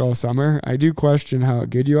you work all summer. I do question how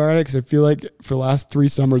good you are at it because I feel like for the last 3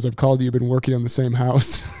 summers I've called you've been working on the same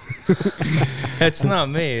house. It's not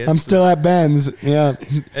me. I'm still at Ben's. Yeah.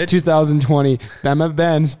 2020. I'm at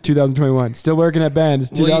Ben's. 2021. Still working at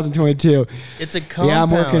Ben's. 2022. It's a compound. Yeah,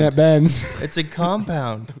 I'm working at Ben's. It's a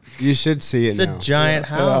compound. You should see it. It's a giant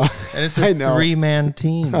house. And it's a 3-man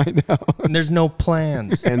team. I know. And there's no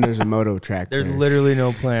plans. And there's a moto track. There's literally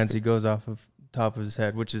no plans. He goes off of top of his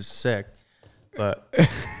head, which is sick. But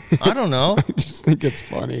I don't know. I just think it's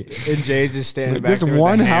funny. And Jay's just standing back this there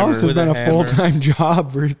one with house has been a full-time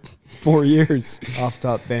job for 4 years. Off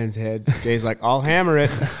top Ben's head. Jay's like, I'll hammer it.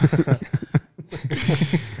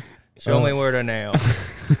 Show me where to nail.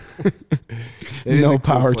 No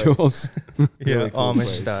power tools. Really cool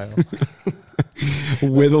Amish style.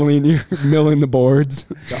 Milling the boards.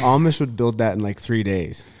 The Amish would build that in like 3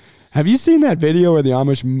 days. Have you seen that video where the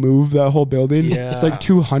Amish move that whole building? Yeah. It's like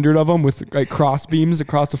 200 of them with like cross beams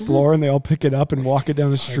across the floor, and they all pick it up and walk it down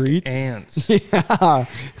the street. Like ants. Yeah,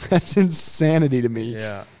 that's insanity to me.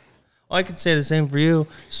 Yeah. Well, I could say the same for you.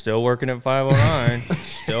 Still working at 509.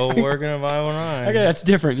 Still working at 509. Okay, that's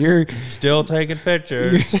different. You're still taking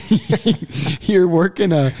pictures. You're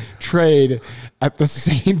working a trade at the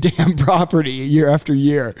same damn property year after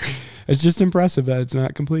year. It's just impressive that it's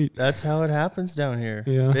not complete. That's how it happens down here.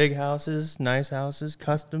 Yeah. Big houses, nice houses.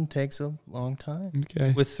 Custom takes a long time.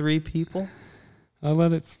 Okay. With 3 people. I'll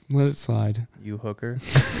let it slide. You hooker.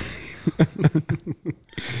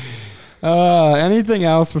 Anything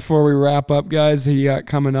else before we wrap up, guys, that you got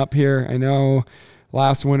coming up here? I know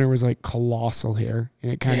last winter was like colossal here,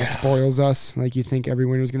 and it kind of spoils us. Like you think every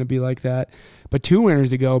winter is going to be like that. But 2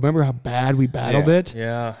 winters ago, remember how bad we battled it?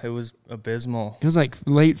 Yeah, it was abysmal. It was like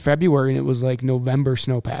late February, and it was like November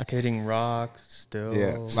snowpack. Hitting rocks still.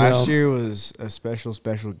 Yeah, last year was a special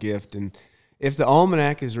gift. And if the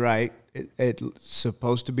almanac is right, it's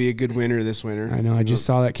supposed to be a good winter this winter. I know, I just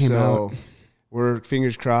saw that came out. we're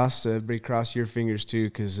fingers crossed. Everybody cross your fingers too,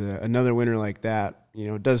 because another winter like that, you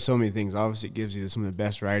know, it does so many things. Obviously, it gives you some of the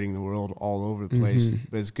best riding in the world all over the place,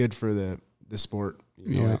 but it's good for the sport.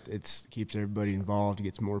 You know, it keeps everybody involved,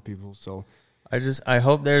 gets more people. So I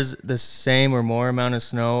hope there's the same or more amount of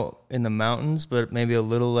snow in the mountains, but maybe a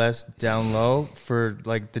little less down low for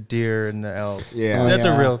like the deer and the elk. Yeah. That's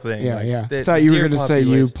a real thing. Yeah, like, yeah. I thought you were going to say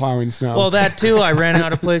you plowing snow. Well, that too. I ran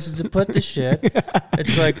out of places to put the shit.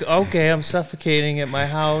 It's like, okay, I'm suffocating at my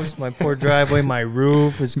house. My poor driveway, my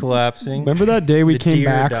roof is collapsing. Remember that day we came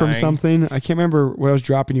back from dying. something? I can't remember what I was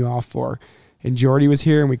dropping you off for. And Jordy was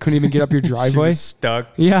here, and we couldn't even get up your driveway. She was stuck.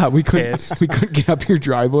 Yeah, we couldn't get up your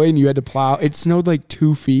driveway, and you had to plow. It snowed like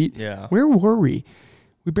 2 feet. Yeah. Where were we?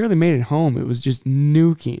 We barely made it home. It was just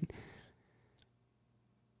nuking.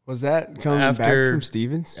 was that coming back from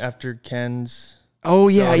Stevens? After Ken's Oh,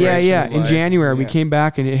 yeah. celebration In life. January, we Yeah. came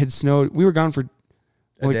back, and it had snowed. We were gone for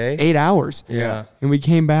a like day. 8 hours. Yeah. And we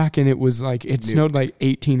came back, and it was like, it snowed like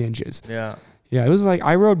 18 inches. Yeah. Yeah, it was like,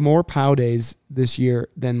 I rode more POW days this year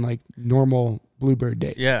than like normal Bluebird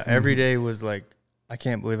days. Yeah. Every day was like, I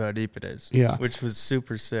can't believe how deep it is. Yeah. Which was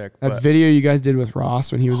super sick. That but video you guys did with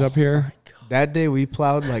Ross when he was up here. That day we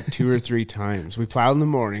plowed like 2 or 3 times. We plowed in the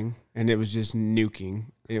morning, and it was just nuking.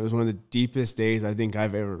 And it was one of the deepest days I think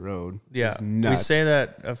I've ever rode. yeah, It was nuts. we say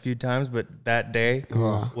that a few times, but that day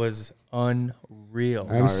was unreal.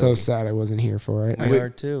 I'm so sad I wasn't here for it. We are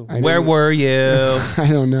too. I Where know. were you? I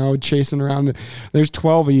don't know, chasing around. There's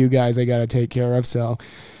 12 of you guys I got to take care of, so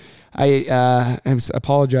I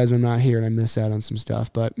apologize I'm not here and I missed out on some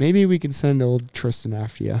stuff, but maybe we can send old Tristan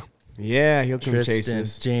after you. Yeah, he'll come chase Tristan,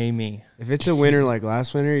 us. Jamie. If it's a winter like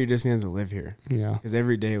last winter, you just need to live here. Yeah. Because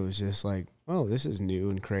every day was just like, oh, this is new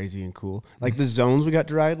and crazy and cool. Like the zones we got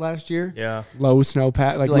to ride last year. Yeah. Low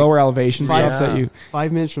snowpack, like Like lower elevation five- stuff that you,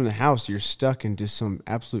 5 minutes from the house, you're stuck in just some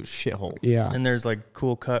absolute shithole. yeah. And there's like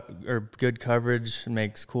cool cut or good coverage and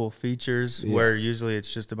makes cool features Yeah. where usually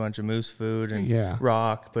it's just a bunch of moose food and Yeah.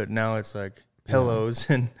 rock, but now it's like pillows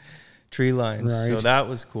and tree lines. Right. So that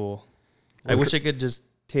was cool. I wish I could just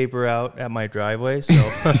taper out at my driveway so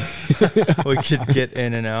we could get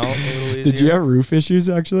in and out a little easier. Did you have roof issues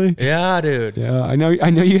actually? Yeah, dude. Yeah, I know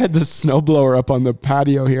you had the snowblower up on the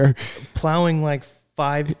patio here. Plowing like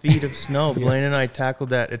 5 feet of snow. Blaine and I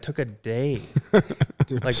tackled that. It took a day.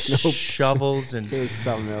 Like shovels and It was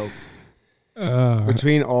something else.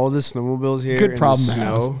 Between all the snowmobiles here Good and problem the to have.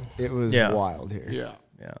 snow, it was Yeah. wild here. yeah.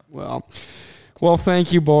 Well,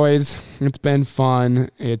 thank you, boys. It's been fun.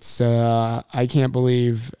 It's I can't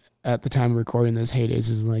believe at the time of recording this, Heydays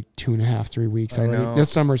is like 2.5, 3 weeks I already. know.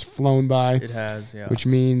 This summer's flown by, It has, yeah. which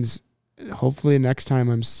means hopefully next time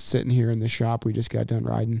I'm sitting here in the shop, we just got done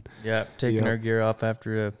riding. Yeah, taking Yep. our gear off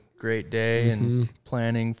after a great day and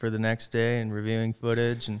planning for the next day and reviewing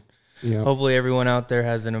footage. And Yeah. hopefully everyone out there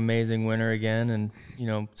has an amazing winter again. And, you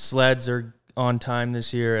know, sleds are on time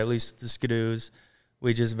this year, at least the Skidoos.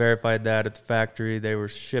 We just verified that at the factory. They were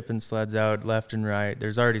shipping sleds out left and right.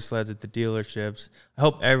 There's already sleds at the dealerships. I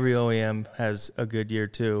hope every OEM has a good year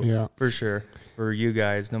too. Yeah. For sure. For you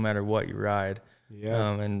guys, no matter what you ride.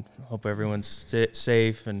 Yeah. And hope everyone's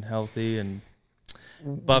safe and healthy and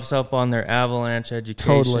buffs up on their avalanche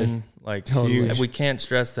education. Totally. Like, Totally. we can't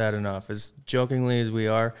stress that enough. As jokingly as we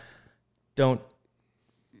are, don't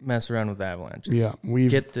mess around with avalanches. Yeah. We've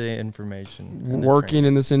Get the information. and the working training.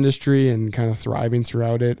 in this industry and kind of thriving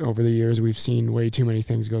throughout it over the years. We've seen way too many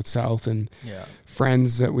things go south and Yeah.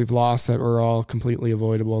 friends that we've lost that were all completely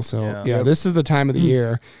avoidable. So Yeah. yeah, Yep. this is the time of the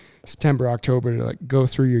year, September, October, to like go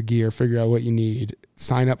through your gear, figure out what you need,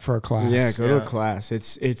 sign up for a class. Yeah, go to Yeah. a class.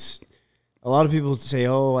 It's a lot of people say,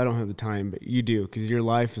 "Oh, I don't have the time," but you do, because your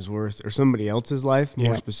life is worth, or somebody else's life more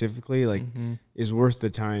Yeah. specifically, like is worth the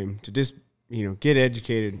time to just get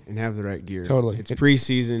educated and have the right gear. Totally. It's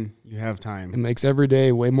preseason. You have time. It makes every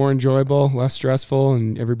day way more enjoyable, less stressful,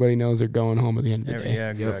 and everybody knows they're going home at the end of the day. Yeah,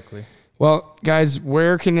 exactly. Well, guys,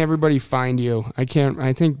 where can everybody find you? I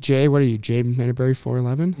think Jay, what are you? Jay Mentaberry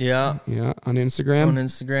 411? Yeah. Yeah, on Instagram. On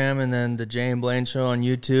Instagram, and then the Jay and Blaine Show on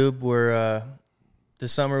YouTube, where the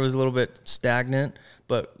summer was a little bit stagnant,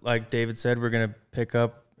 but like David said, we're going to pick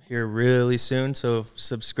up here really soon. So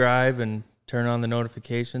subscribe and turn on the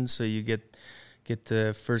notifications so you get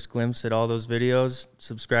the first glimpse at all those videos.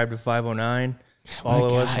 Subscribe to 509.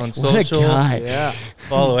 Follow us on What a social. guy. Yeah.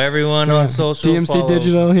 Follow everyone on social. DMC Follow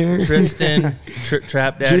Digital here. Tristan,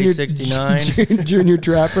 Trap Daddy 69. Junior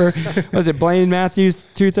Trapper. Was it Blaine Mathews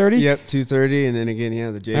 230? Yep, 230, and then again,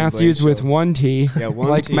 the Jay and Blaine Mathews Show. with one T. Yeah, one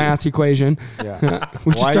like T. math equation. Yeah.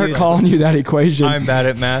 We should Why start you- calling you that equation. I'm bad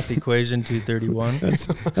at math. Equation 231.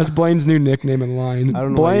 That's Blaine's new nickname in line. I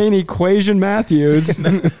don't know Blaine Equation Mathews.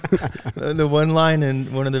 The one line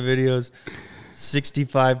in one of the videos,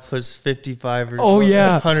 65 plus 55 or Oh,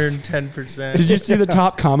 yeah. 110%. Did you see the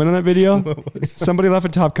top comment on that video? Somebody left a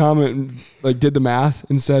top comment and did the math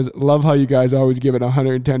and says, "Love how you guys always give it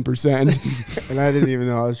 110%." And I didn't even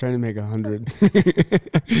know I was trying to make 100.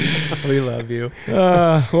 We love you.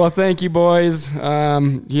 Well, thank you, boys.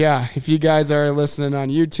 If you guys are listening on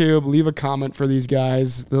YouTube, leave a comment for these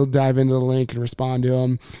guys. They'll dive into the link and respond to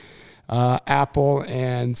them. Apple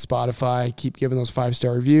and Spotify, keep giving those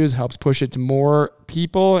 5-star reviews. Helps push it to more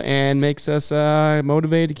people and makes us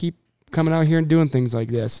motivated to keep coming out here and doing things like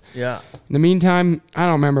this. Yeah. In the meantime, I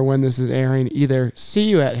don't remember when this is airing. Either see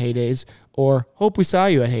you at Heydays or hope we saw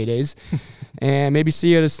you at Heydays. And maybe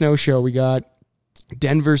see you at a snow show. We got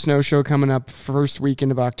Denver Snow Show coming up first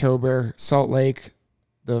weekend of October. Salt Lake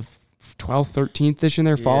the 12th, 13th-ish in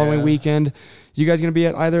there following Yeah. weekend. You guys going to be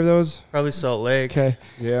at either of those? Probably Salt Lake. Okay.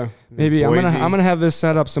 Yeah. Maybe I'm Boise. gonna have this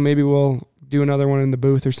set up, so maybe we'll do another one in the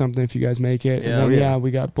booth or something if you guys make it. Yeah. And then,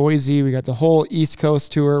 we got Boise, we got the whole East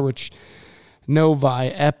Coast tour, which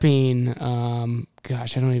Novi, Epping, I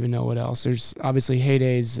don't even know what else. There's obviously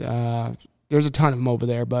Heydays. There's a ton of them over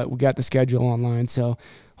there, but we got the schedule online, so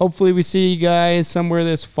hopefully we see you guys somewhere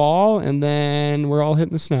this fall, and then we're all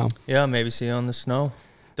hitting the snow. Yeah, maybe see you on the snow.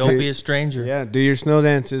 Don't be a stranger. Yeah, do your snow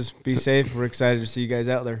dances. Be safe. We're excited to see you guys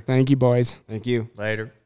out there. Thank you, boys. Thank you. Later.